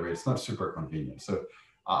plane, whatever, it's not super convenient. So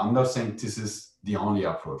I'm not saying this is the only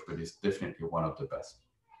approach, but it's definitely one of the best.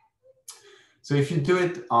 So if you do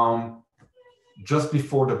it just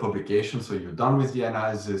before the publication, so you're done with the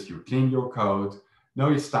analysis, you clean your code, now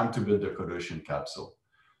it's time to build the CodeOcean capsule.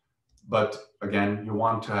 But again, you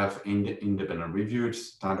want to have independent review.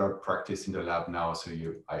 It's standard practice in the lab now. So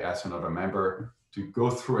I ask another member to go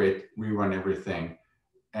through it, rerun everything.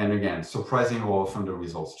 And again, surprisingly often the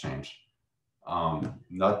results change.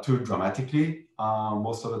 Not too dramatically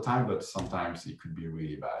most of the time, but sometimes it could be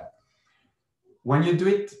really bad. When you do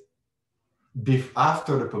it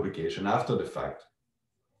after the publication, after the fact,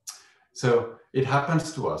 so it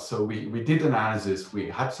happens to us. So we did analysis, we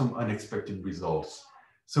had some unexpected results.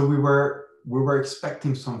 So we were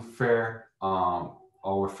expecting some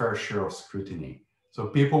our fair share of scrutiny. So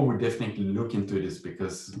people would definitely look into this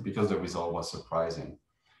because the result was surprising.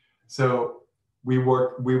 So we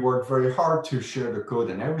worked very hard to share the code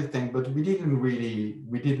and everything, but we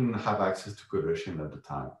didn't have access to CodeOcean at the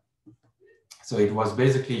time. So it was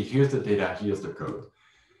basically, here's the data, here's the code.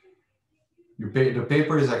 The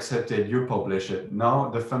paper is accepted, you publish it. Now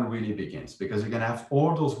the fun really begins because you're gonna have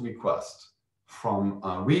all those requests from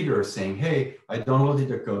readers saying, hey, I downloaded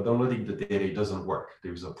the code, downloading the data, it doesn't work.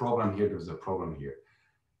 There's a problem here, there's a problem here.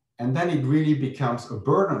 And then it really becomes a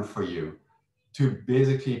burden for you to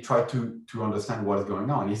basically try to understand what is going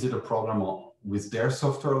on. Is it a problem with their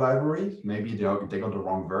software library? Maybe they got the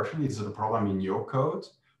wrong version. Is it a problem in your code?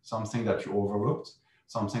 Something that you overlooked,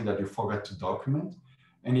 something that you forgot to document?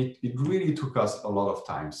 And it really took us a lot of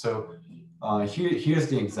time. So here's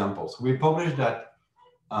the examples. We published that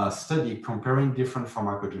study comparing different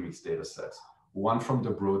pharmacogenomics data sets, one from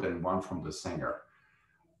the Broad and one from the Sanger.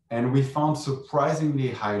 And we found surprisingly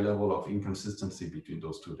high level of inconsistency between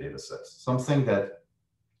those two data sets, something that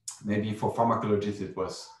maybe for pharmacologists it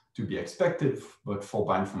was to be expected, but for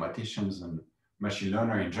bioinformaticians and machine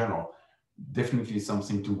learners in general, definitely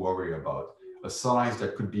something to worry about. A cell lines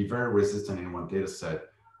that could be very resistant in one data set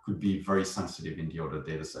could be very sensitive in the other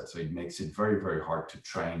data set. So it makes it very, very hard to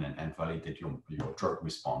train and validate your drug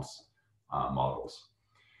response models.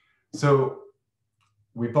 So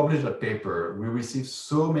we published a paper. We received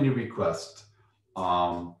so many requests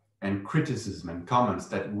and criticism and comments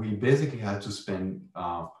that we basically had to spend,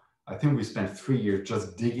 I think we spent 3 years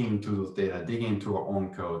just digging into those data, digging into our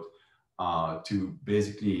own code to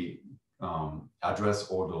basically address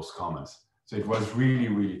all those comments. So it was really,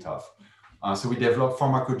 really tough. So we developed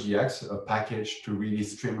PharmacoGX, a package to really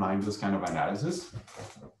streamline this kind of analysis.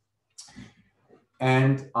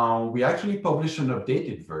 And we actually published an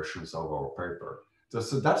updated versions of our paper.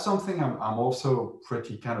 So that's something I'm also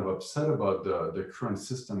pretty kind of upset about the current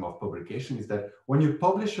system of publication, is that when you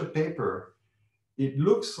publish a paper, it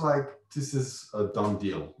looks like this is a done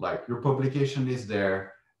deal. Like your publication is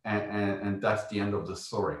there and that's the end of the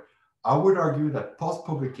story. I would argue that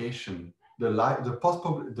post-publication, the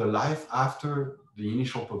life after the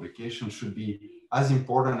initial publication should be as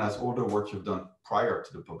important as all the work you've done prior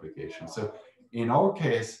to the publication. So in our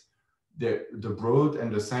case, the Broad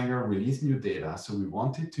and the Sanger released new data. So we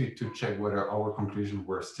wanted to check whether our conclusions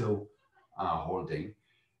were still holding.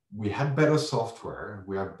 We had better software,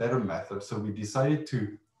 we had better methods. So we decided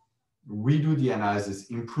to redo the analysis,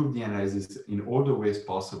 improve the analysis in all the ways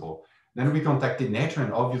possible. Then we contacted Nature,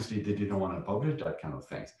 and obviously they didn't want to publish that kind of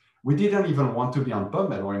things. We didn't even want to be on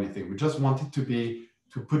PubMed or anything. We just wanted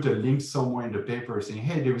to put a link somewhere in the paper saying,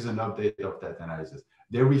 hey, there is an update of that analysis.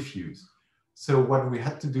 They refused. So what we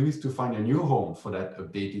had to do is to find a new home for that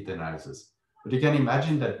updated analysis. But you can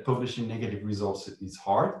imagine that publishing negative results is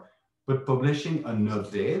hard, but publishing an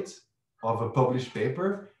update of a published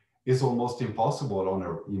paper is almost impossible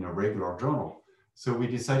in a regular journal. So we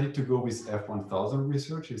decided to go with F1000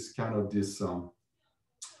 Research. It's kind of this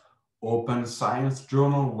open science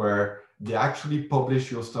journal where they actually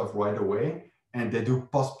publish your stuff right away and they do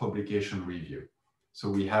post-publication review. So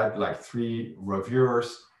we had like 3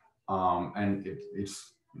 reviewers and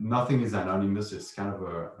it's nothing is anonymous. It's kind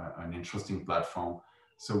of an interesting platform.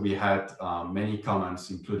 So we had many comments,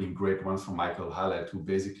 including great ones from Michael Hallett, who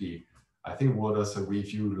basically, I think, wrote us a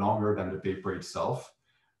review longer than the paper itself.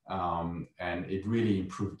 And it really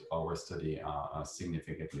improved our study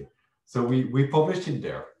significantly. So we published it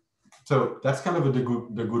there. So that's kind of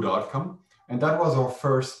the good outcome. And that was our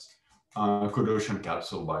first CodeOcean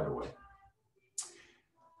capsule, by the way.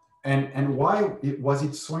 And why was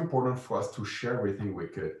it so important for us to share everything we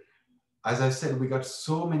could? As I said, we got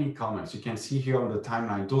so many comments. You can see here on the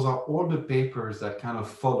timeline, those are all the papers that kind of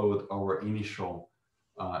followed our initial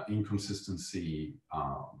inconsistency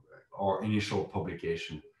or initial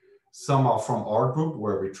publication. Some are from our group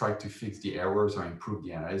where we tried to fix the errors or improve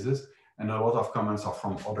the analysis, and a lot of comments are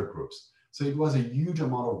from other groups. So it was a huge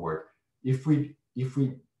amount of work. If we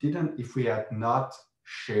had not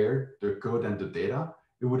shared the code and the data,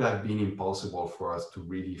 it would have been impossible for us to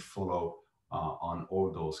really follow on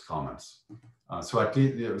all those comments. So at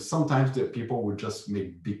least sometimes the people would just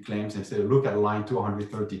make big claims and say, look at line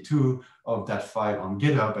 232 of that file on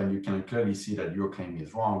GitHub, and you can clearly see that your claim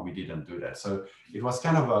is wrong. We didn't do that. So it was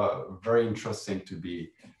kind of very interesting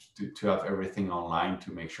to have everything online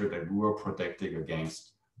to make sure that we were protecting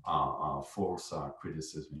against false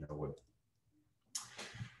criticism in a way.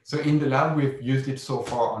 So in the lab, we've used it so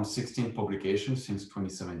far on 16 publications since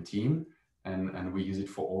 2017. And we use it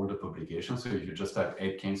for all the publications. So if you just have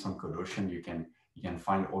Haibe-Kains on CodeOcean, you can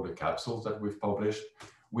find all the capsules that we've published.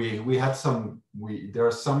 There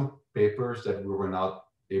are some papers that we were not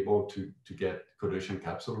able to get CodeOcean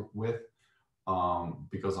capsule with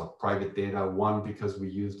because of private data. One, because we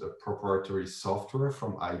used a proprietary software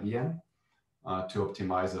from IBM to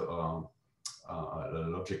optimize a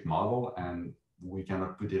logic model, and we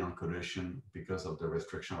cannot put it on CodeOcean because of the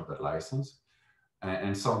restriction of that license.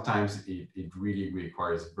 And sometimes it really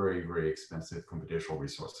requires very, very expensive computational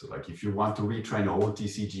resources. Like if you want to retrain a whole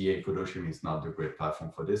TCGA, CodeOcean is not the great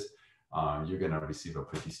platform for this. You're going to receive a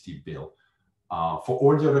pretty steep bill. For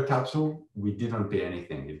all the other capsule, we didn't pay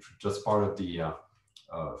anything. It's just part of the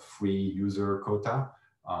free user quota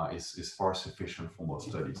is far sufficient for most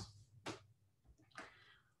studies.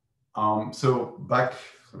 So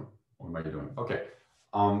what am I doing? Okay.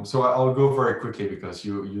 So I'll go very quickly because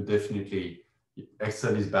you definitely,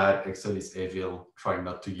 Excel is bad, Excel is evil. Try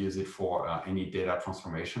not to use it for any data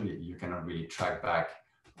transformation. You cannot really track back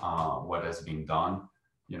what has been done.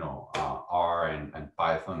 You know, R and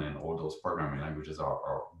Python and all those programming languages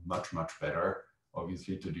are much, much better,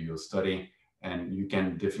 obviously, to do your study. And you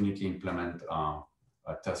can definitely implement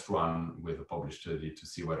a test run with a published study to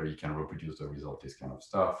see whether you can reproduce the result, this kind of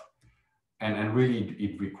stuff. And really,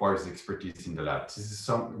 it requires expertise in the lab. This is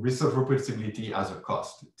some research reproducibility as a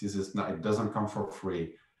cost. This is not, it doesn't come for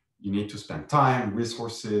free. You need to spend time,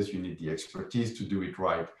 resources, you need the expertise to do it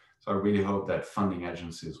right. So I really hope that funding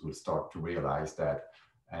agencies will start to realize that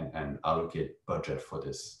and allocate budget for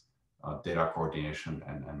this data coordination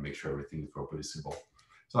and make sure everything is reproducible.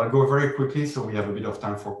 So I'll go very quickly so we have a bit of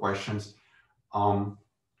time for questions.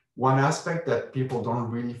 One aspect that people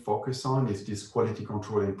don't really focus on is this quality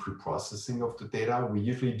control and pre-processing of the data. We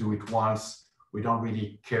usually do it once. We don't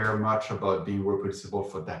really care much about being reproducible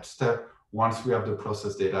for that step. Once we have the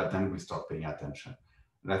process data, then we start paying attention.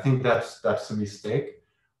 And I think that's a mistake.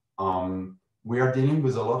 We are dealing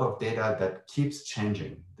with a lot of data that keeps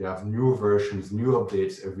changing. They have new versions, new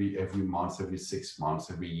updates every month, every 6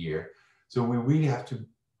 months, every year. So we really have to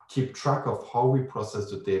keep track of how we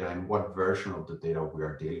process the data and what version of the data we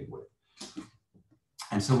are dealing with.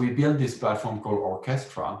 And so we built this platform called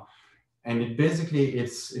Orchestra. And it basically,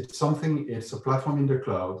 it's a platform in the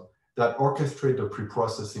cloud that orchestrates the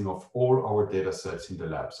pre-processing of all our data sets in the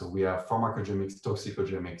lab. So we have pharmacogenomics,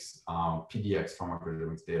 toxicogenomics, PDX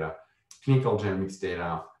pharmacogenomics data, clinical genomics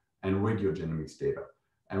data, and radiogenomics data.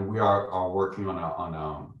 And we are working on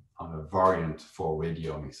a variant for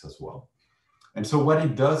radiomics as well. And so what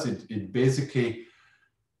it does, it basically,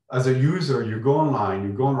 as a user, you go online,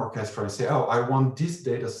 you go on Orchestra and say, oh, I want this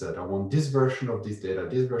data set. I want this version of this data,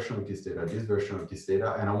 this version of this data, this version of this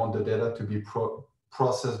data, and I want the data to be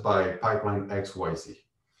processed by pipeline XYZ.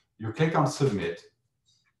 You click on submit,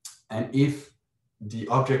 and if the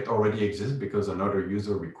object already exists because another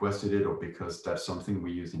user requested it or because that's something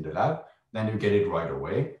we use in the lab, then you get it right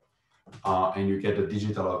away. And you get a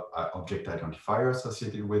digital object identifier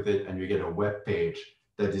associated with it, and you get a web page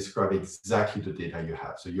that describes exactly the data you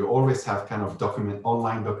have. So you always have kind of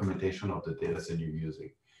online documentation of the data that you're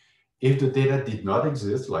using. If the data did not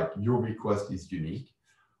exist, like your request is unique,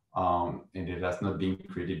 and it has not been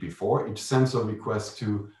created before, it sends a request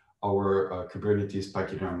to our Kubernetes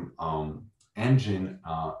Pachyderm engine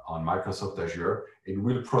on Microsoft Azure. It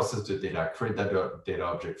will process the data, create that data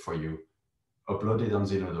object for you, upload it on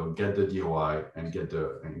Zenodo, get the DOI, and get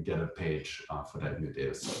a page for that new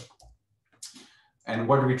data set. And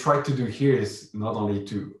what we try to do here is not only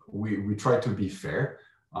we try to be fair.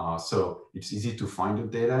 So it's easy to find the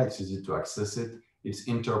data, it's easy to access it, it's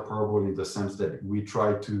interoperable in the sense that we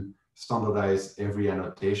try to standardize every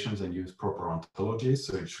annotations and use proper ontologies.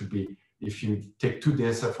 So it should be, if you take two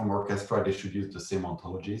data sets from Orchestra, they should use the same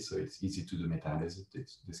ontology. So it's easy to do meta-analysis,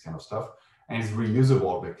 this kind of stuff. And it's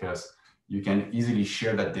reusable because you can easily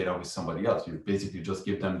share that data with somebody else. You basically just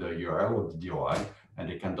give them the URL or the DOI, and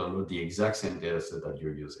they can download the exact same data set that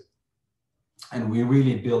you're using. And we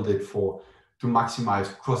really build it to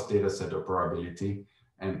maximize cross data set operability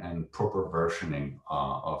and proper versioning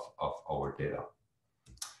of our data.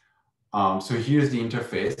 So here's the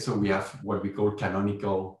interface. So we have what we call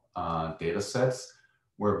canonical data sets,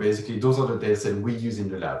 where basically those are the data sets we use in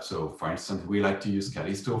the lab. So for instance, we like to use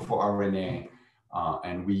Callisto for RNA,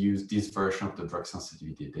 and we use this version of the drug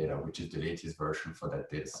sensitivity data, which is the latest version for that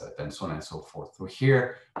data set, and so on and so forth. So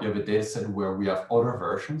here you have a data set where we have other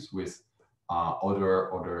versions with other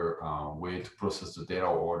way to process the data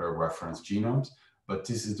or other reference genomes. But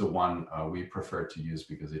this is the one we prefer to use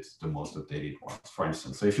because it's the most updated one, for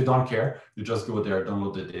instance. So if you don't care, you just go there,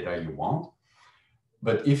 download the data you want.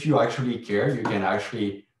 But if you actually care, you can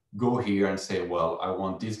actually go here and say, well, I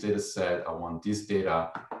want this data set, I want this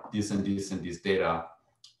data, this and this and this data.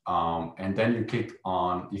 And then you click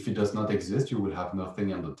on, if it does not exist, you will have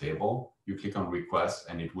nothing on the table. You click on request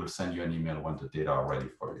and it will send you an email when the data are ready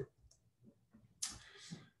for you.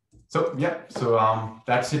 So yeah, so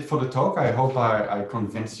that's it for the talk. I hope I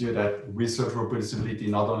convinced you that research reproducibility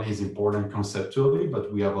not only is important conceptually,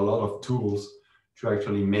 but we have a lot of tools to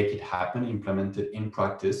actually make it happen, implement it in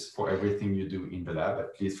practice for everything you do in the lab,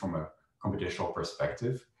 at least from a computational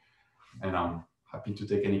perspective. And I'm happy to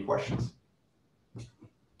take any questions.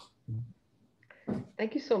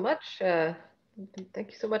 Thank you so much. Thank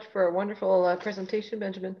you so much for a wonderful presentation,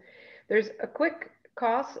 Benjamin. There's a quick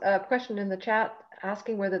question in the chat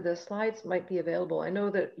asking whether the slides might be available. I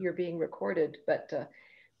know that you're being recorded, but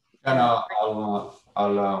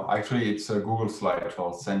I'll actually, it's a Google slide. So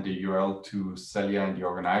I'll send the URL to Celia and the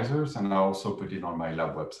organizers, and I'll also put it on my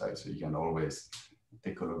lab website, so you can always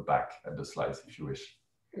take a look back at the slides if you wish.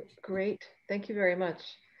 Great, thank you very much.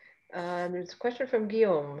 There's a question from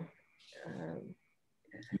Guillaume.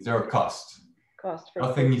 Is there a cost? For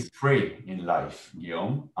nothing is free in life,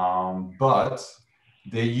 Guillaume, but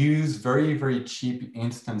they use very, very cheap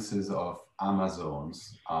instances of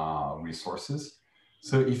Amazon's resources.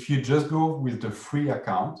 So if you just go with the free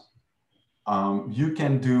account, you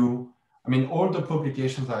can do, I mean, all the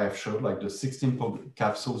publications I have showed, like the 16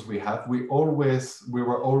 capsules we have, we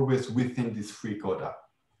were always within this free quota.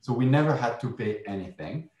 So we never had to pay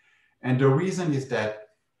anything. And the reason is that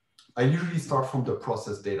I usually start from the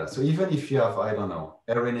process data. So even if you have, I don't know,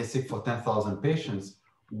 RNA-seq for 10,000 patients,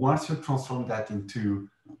 once you transform that into,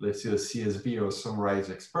 let's say, a CSV or a summarized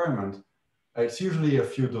experiment, it's usually a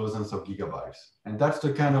few dozens of gigabytes. And that's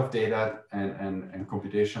the kind of data and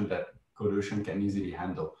computation that CodeOcean can easily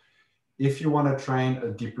handle. If you want to train a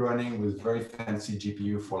deep learning with very fancy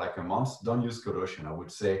GPU for like a month, don't use CodeOcean. I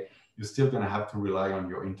would say you're still going to have to rely on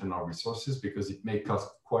your internal resources because it may cost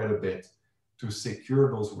quite a bit to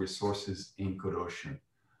secure those resources in CodeOcean.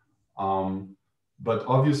 But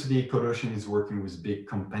obviously, CodeOcean is working with big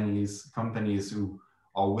companies who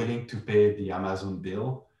are willing to pay the Amazon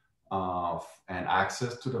bill and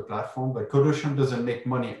access to the platform. But CodeOcean doesn't make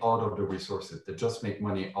money out of the resources. They just make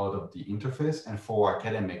money out of the interface. And for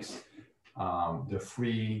academics, the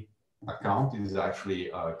free account is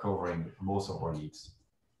actually covering most of our needs.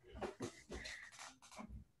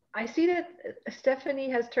 I see that Stephanie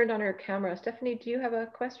has turned on her camera. Stephanie, do you have a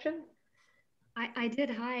question? I did.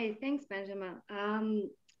 Hi, thanks, Benjamin.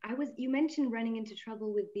 You mentioned running into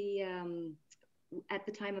trouble with the at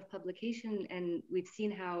the time of publication, and we've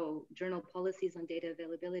seen how journal policies on data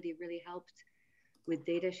availability really helped with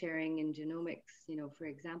data sharing in genomics. You know, for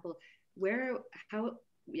example,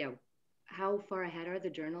 how far ahead are the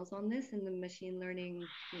journals on this in the machine learning,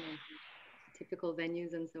 typical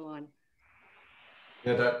venues and so on?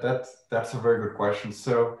 Yeah, that's a very good question.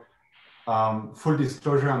 So full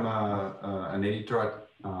disclosure, I'm an editor at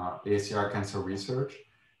ACR Cancer Research.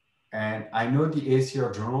 And I know the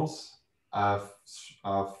ACR journals have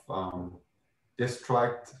struck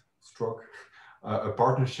a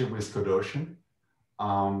partnership with CodeOcean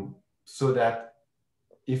so that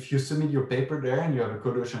if you submit your paper there and you have a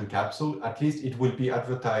CodeOcean capsule, at least it will be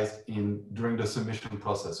advertised during the submission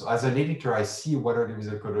process. So as an editor, I see whether there is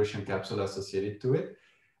a CodeOcean capsule associated to it.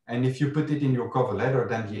 And if you put it in your cover letter,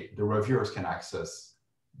 then the reviewers can access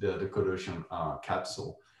the CodeOcean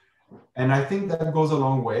capsule. And I think that goes a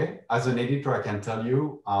long way. As an editor, I can tell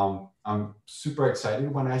you, I'm super excited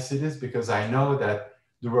when I see this because I know that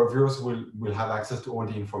the reviewers will have access to all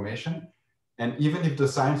the information. And even if the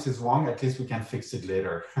science is wrong, at least we can fix it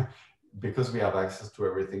later because we have access to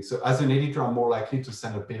everything. So as an editor, I'm more likely to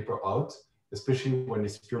send a paper out, especially when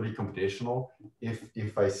it's purely computational,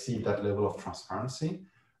 if I see that level of transparency,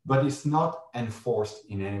 but it's not enforced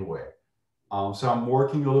in any way. So I'm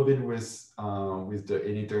working a little bit with the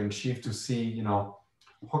editor-in-chief to see, you know,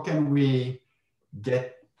 how can we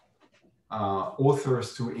get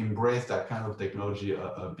authors to embrace that kind of technology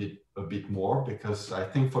a bit more, because I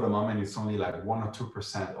think for the moment it's only like 1 or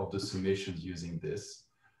 2% of the submissions using this.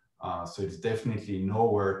 So it's definitely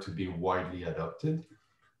nowhere to be widely adopted.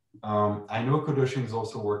 I know Codocean is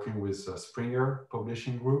also working with Springer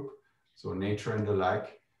Publishing Group, so Nature and the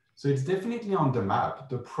like. So it's definitely on the map.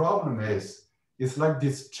 The problem is, it's like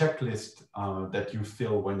this checklist that you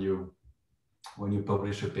fill when you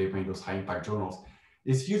publish a paper in those high impact journals.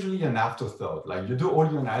 It's usually an afterthought. Like you do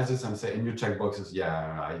all your analysis and say, and you check boxes.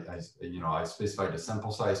 Yeah, I specified the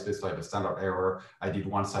sample size, specified the standard error. I did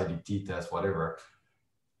one-sided t-test, whatever.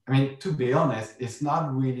 I mean, to be honest, it's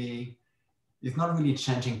not really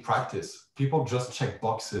changing practice. People just check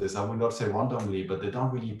boxes. I would not say randomly, but they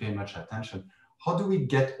don't really pay much attention. How do we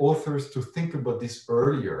get authors to think about this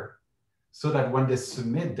earlier so that when they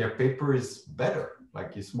submit, their paper is better,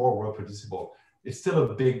 like it's more reproducible? It's still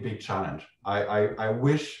a big, big challenge. I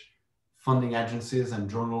wish funding agencies and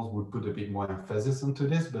journals would put a bit more emphasis into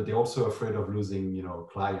this, but they're also afraid of losing, you know,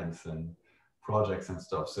 clients and projects and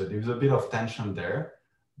stuff. So there's a bit of tension there,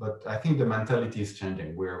 but I think the mentality is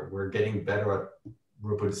changing. We're getting better at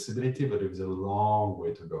reproducibility, but there's a long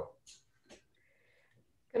way to go.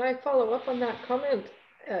 Can I follow up on that comment?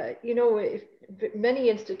 You know, many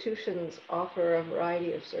institutions offer a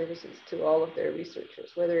variety of services to all of their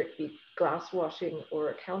researchers, whether it be glass washing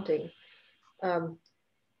or accounting.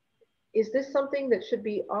 Is this something that should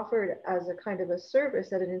be offered as a kind of a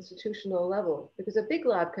service at an institutional level? Because a big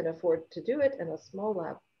lab can afford to do it and a small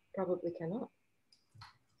lab probably cannot.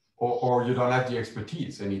 Or you don't have the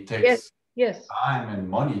expertise, and it takes yes. time and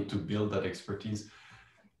money to build that expertise.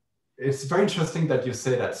 It's very interesting that you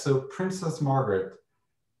say that. So Princess Margaret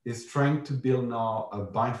is trying to build now a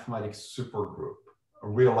bioinformatics supergroup,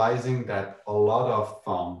 realizing that a lot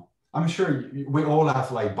of, I'm sure we all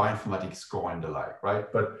have like bioinformatics core and the like,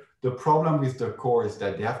 right? But the problem with the core is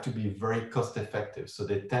that they have to be very cost effective. So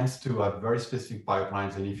they tend to have very specific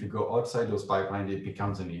pipelines. And if you go outside those pipelines, it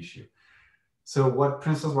becomes an issue. So what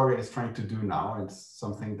Princess Margaret is trying to do now, and it's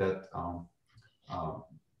something that,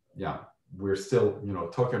 yeah, we're still, you know,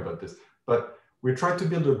 talking about this, but we're trying to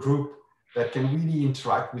build a group that can really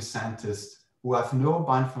interact with scientists who have no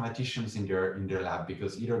bioinformaticians in their lab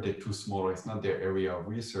because either they're too small or it's not their area of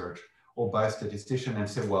research, or biostatistician, and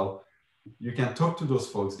say, well, you can talk to those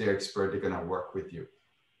folks, they're expert, they're gonna work with you.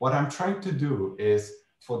 What I'm trying to do is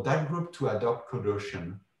for that group to adopt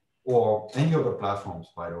Codocean or any other platforms,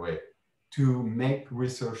 by the way, to make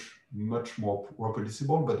research much more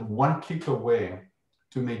reproducible, but one click away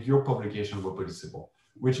to make your publication reproducible,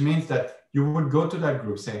 which means that you would go to that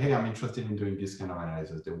group, say, hey, I'm interested in doing this kind of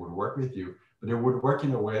analysis. They would work with you, but they would work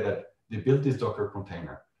in a way that they build this Docker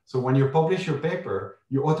container. So when you publish your paper,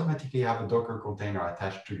 you automatically have a Docker container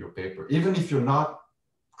attached to your paper. Even if you're not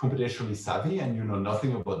computationally savvy and you know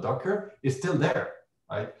nothing about Docker, it's still there,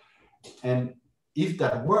 right? And if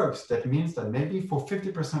that works, that means that maybe for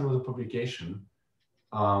 50% of the publication,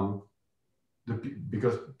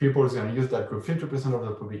 because people are going to use that group, 50% of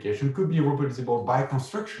the publication could be reproducible by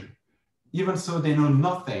construction. Even so, they know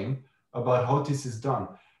nothing about how this is done.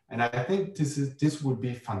 And I think this would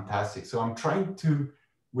be fantastic. So I'm trying to,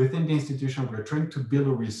 within the institution, we're trying to build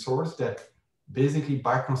a resource that basically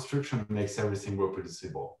by construction makes everything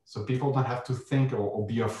reproducible. So people don't have to think or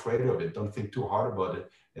be afraid of it, don't think too hard about it.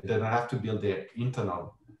 They don't have to build their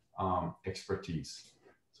internal expertise.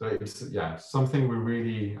 So it's, yeah, something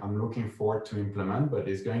I'm looking forward to implement, but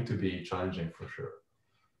it's going to be challenging for sure.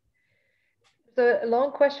 There's a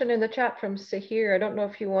long question in the chat from Sahir. I don't know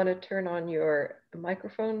if you want to turn on your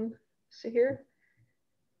microphone, Sahir.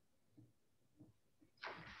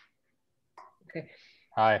 Okay.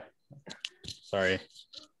 Hi. Sorry.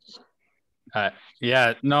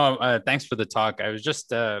 Yeah, no, thanks for the talk. I was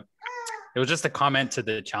just, it was just a comment to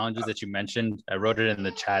the challenges that you mentioned. I wrote it in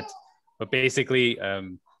the chat, but basically,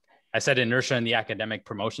 I said inertia in the academic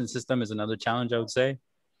promotion system is another challenge, I would say,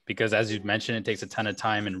 because as you mentioned, it takes a ton of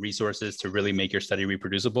time and resources to really make your study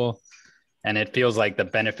reproducible. And it feels like the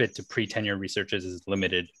benefit to pre-tenure researchers is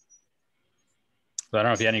limited. So I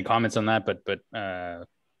don't know if you had any comments on that, but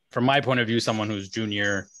from my point of view, someone who's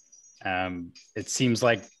junior, it seems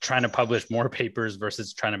like trying to publish more papers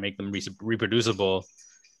versus trying to make them reproducible.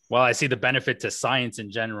 While I see the benefit to science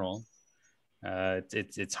in general,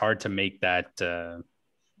 it's hard to make that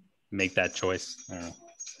choice.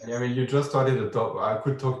 Yeah, I mean, you just started to talk. I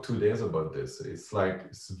could talk 2 days about this. It's like,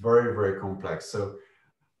 it's very, very complex. So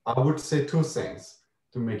I would say two things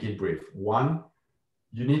to make it brief. One,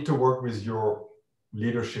 you need to work with your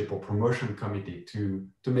leadership or promotion committee to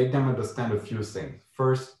make them understand a few things.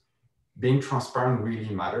 First, being transparent really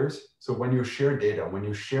matters. So when you share data, when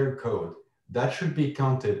you share code, that should be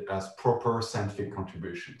counted as proper scientific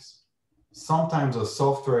contributions. Sometimes a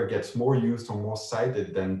software gets more used or more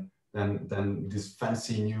cited than this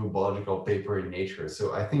fancy new biological paper in Nature.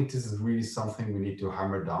 So I think this is really something we need to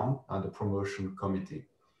hammer down on the promotion committee.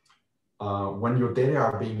 When your data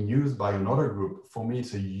are being used by another group, for me,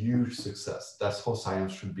 it's a huge success. That's how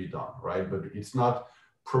science should be done, right? But it's not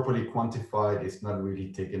properly quantified. It's not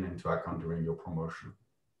really taken into account during your promotion.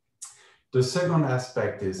 The second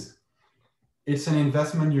aspect is, it's an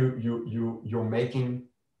investment you're making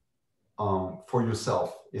for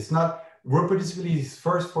yourself. It's not, reproducibility is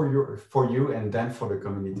first for you and then for the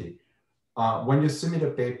community. When you submit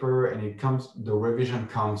a paper and it comes, the revision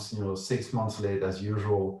comes, 6 months late as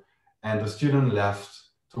usual, and the student left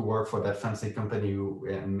to work for that fancy company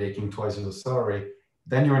and making twice your salary,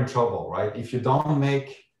 then you're in trouble, right? If you don't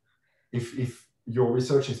make, if your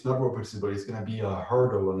research is not reproducible, it's going to be a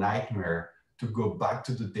hurdle, a nightmare to go back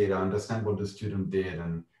to the data, understand what the student did,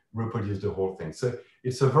 and reproduce the whole thing. So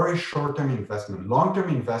it's a very short-term investment. Long-term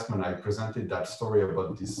investment, I presented that story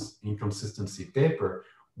about this inconsistency paper.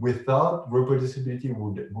 Without reproducibility,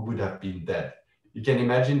 we would have been dead. You can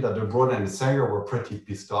imagine that the Broad and Sanger were pretty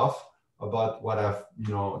pissed off about what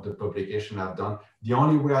the publication I've done. The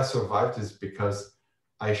only way I survived is because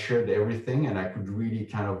I shared everything and I could really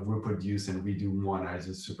kind of reproduce and redo more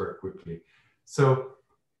analysis super quickly. So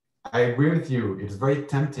I agree with you. It's very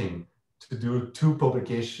tempting to do 2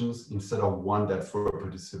 publications instead of 1 that's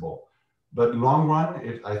reproducible. But long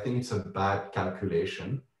run, I think it's a bad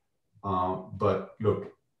calculation. But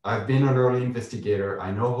look, I've been an early investigator.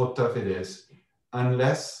 I know how tough it is.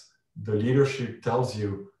 Unless the leadership tells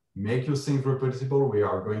you, make your things reproducible, we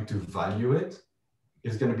are going to value it,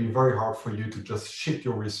 it's going to be very hard for you to just shift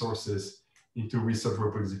your resources into research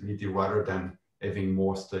reproducibility rather than having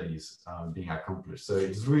more studies being accomplished. So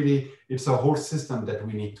it's a whole system that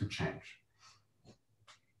we need to change.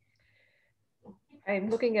 I'm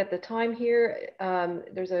looking at the time here.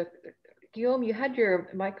 Guillaume, you had your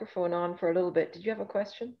microphone on for a little bit. Did you have a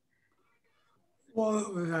question?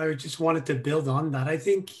 Well, I just wanted to build on that.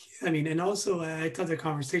 And also I thought the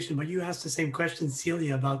conversation, but you asked the same question,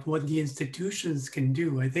 Celia, about what the institutions can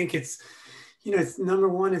do. I think it's, it's number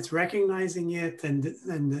one, it's recognizing it.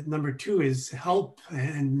 And number two is help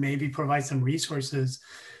and maybe provide some resources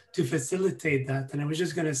to facilitate that. And I was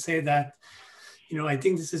just going to say that, I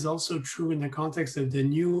think this is also true in the context of the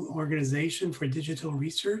new organization for digital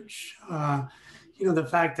research. The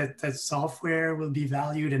fact that software will be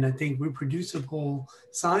valued, and I think reproducible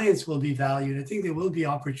science will be valued. I think there will be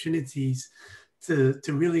opportunities to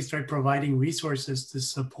really start providing resources to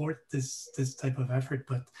support this type of effort.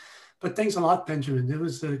 But thanks a lot, Benjamin. It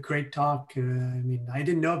was a great talk. I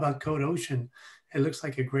didn't know about Code Ocean. It looks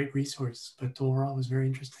like a great resource, but overall it was very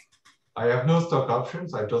interesting. I have no stock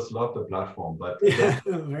options. I just love the platform. But yeah,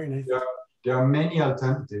 very nice. There are many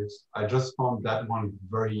alternatives. I just found that one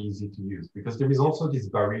very easy to use because there is also this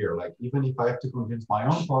barrier. Like, even if I have to convince my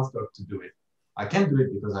own postdoc to do it, I can do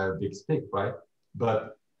it because I have a big stick, right?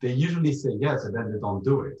 But they usually say yes, and then they don't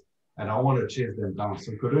do it. And I want to chase them down.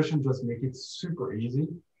 So Code Ocean just make it super easy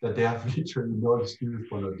that they have literally no excuse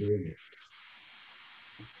for not doing it.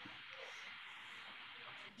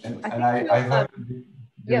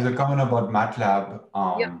 There's a comment about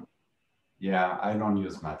MATLAB. Yeah, I don't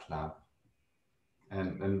use MATLAB.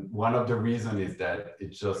 And one of the reasons is that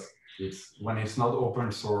it's when it's not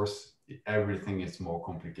open source, everything is more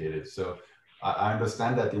complicated. So I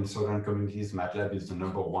understand that in certain communities, MATLAB is the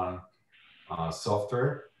 #1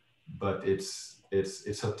 software, but it's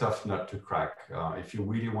a tough nut to crack. If you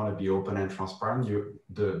really want to be open and transparent,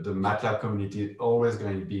 the MATLAB community is always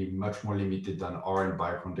going to be much more limited than R and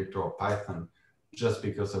Bioconductor or Python, just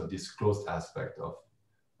because of this closed aspect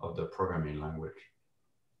of the programming language.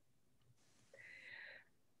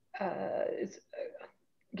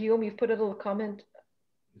 Guillaume, you've put a little comment.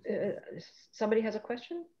 Somebody has a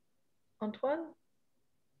question? Antoine?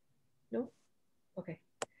 No? Okay.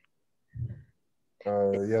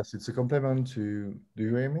 Yes, it's a compliment to, do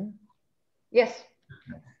you hear me? Yes.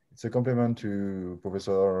 It's a compliment to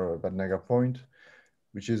Professor Badnagar's point,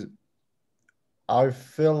 which is, I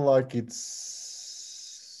feel like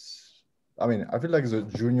I feel like the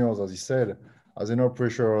juniors, as he said, has enough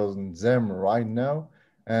pressure on them right now.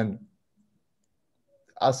 And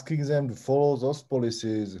asking them to follow those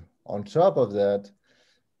policies on top of that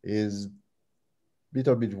is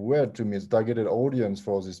little bit weird to me. It's targeted audience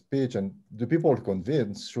for this speech, and the people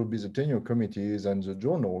convinced should be the tenure committees and the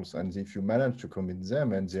journals. And if you manage to convince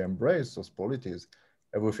them and they embrace those policies,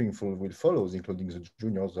 everything will follow, including the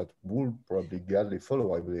juniors that will probably gladly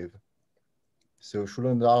follow, I believe. So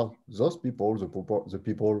shouldn't those people, the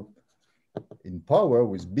people in power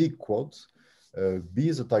with big quotes,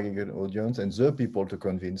 be the targeted audience and the people to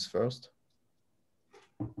convince first?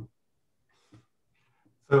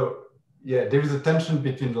 So yeah, there is a tension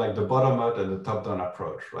between like the bottom up and the top down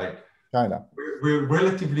approach, right? China. We're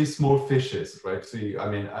relatively small fishes, right? So I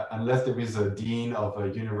mean, unless there is a dean of a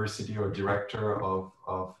university or director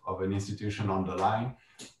of an institution on the line,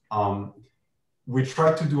 we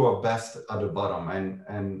try to do our best at the bottom.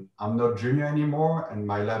 And I'm not junior anymore, and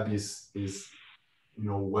my lab is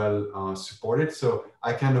well supported, so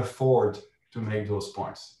I can afford to make those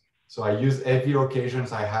points. So I use every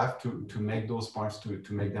occasions I have to make those points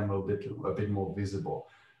to make them a bit more visible.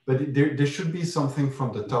 But there should be something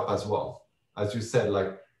from the top as well. As you said,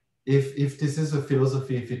 like if this is a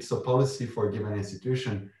philosophy, if it's a policy for a given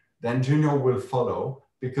institution, then junior will follow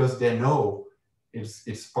because they know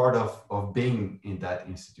it's part of being in that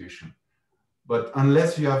institution. But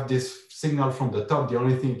unless you have this signal from the top, the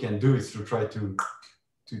only thing you can do is to try to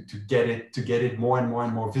get it more and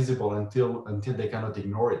more visible until they cannot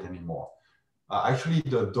ignore it anymore. Actually,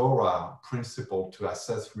 the DORA principle to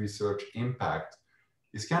assess research impact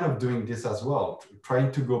is kind of doing this as well,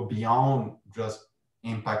 trying to go beyond just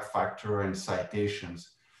impact factor and citations.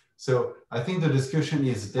 So I think the discussion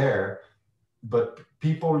is there, but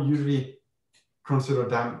people usually consider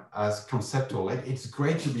them as conceptual. Like, it's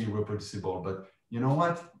great to be reproducible, but you know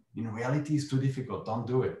what? In reality, it's too difficult. Don't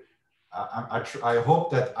do it. I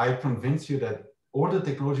hope that I convince you that all the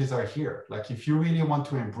technologies are here. Like, if you really want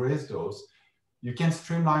to embrace those, you can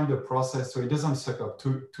streamline the process so it doesn't suck up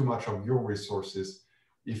too much of your resources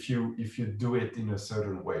if you do it in a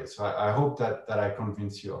certain way. So I hope that I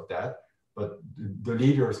convince you of that, but the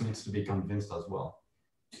leaders needs to be convinced as well.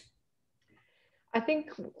 I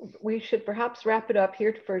think we should perhaps wrap it up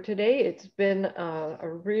here for today. It's been a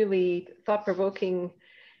really thought-provoking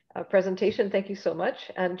presentation. Thank you so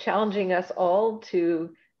much, and challenging us all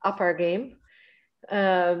to up our game.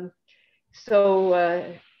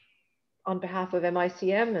 On behalf of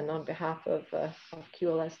MICM and on behalf of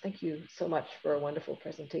QLS, thank you so much for a wonderful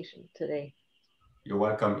presentation today. You're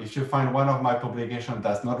welcome. If you find one of my publications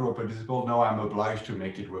that's not reproducible, no, I'm obliged to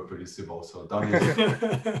make it reproducible. So don't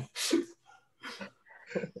hesitate.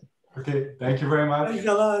 Okay, thank you very much. Thanks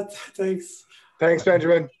a lot. Thanks. Thanks,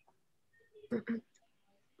 Benjamin.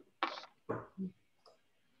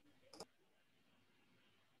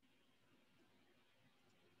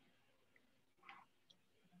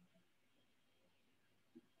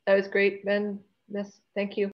 That was great, Ben. Yes, thank you.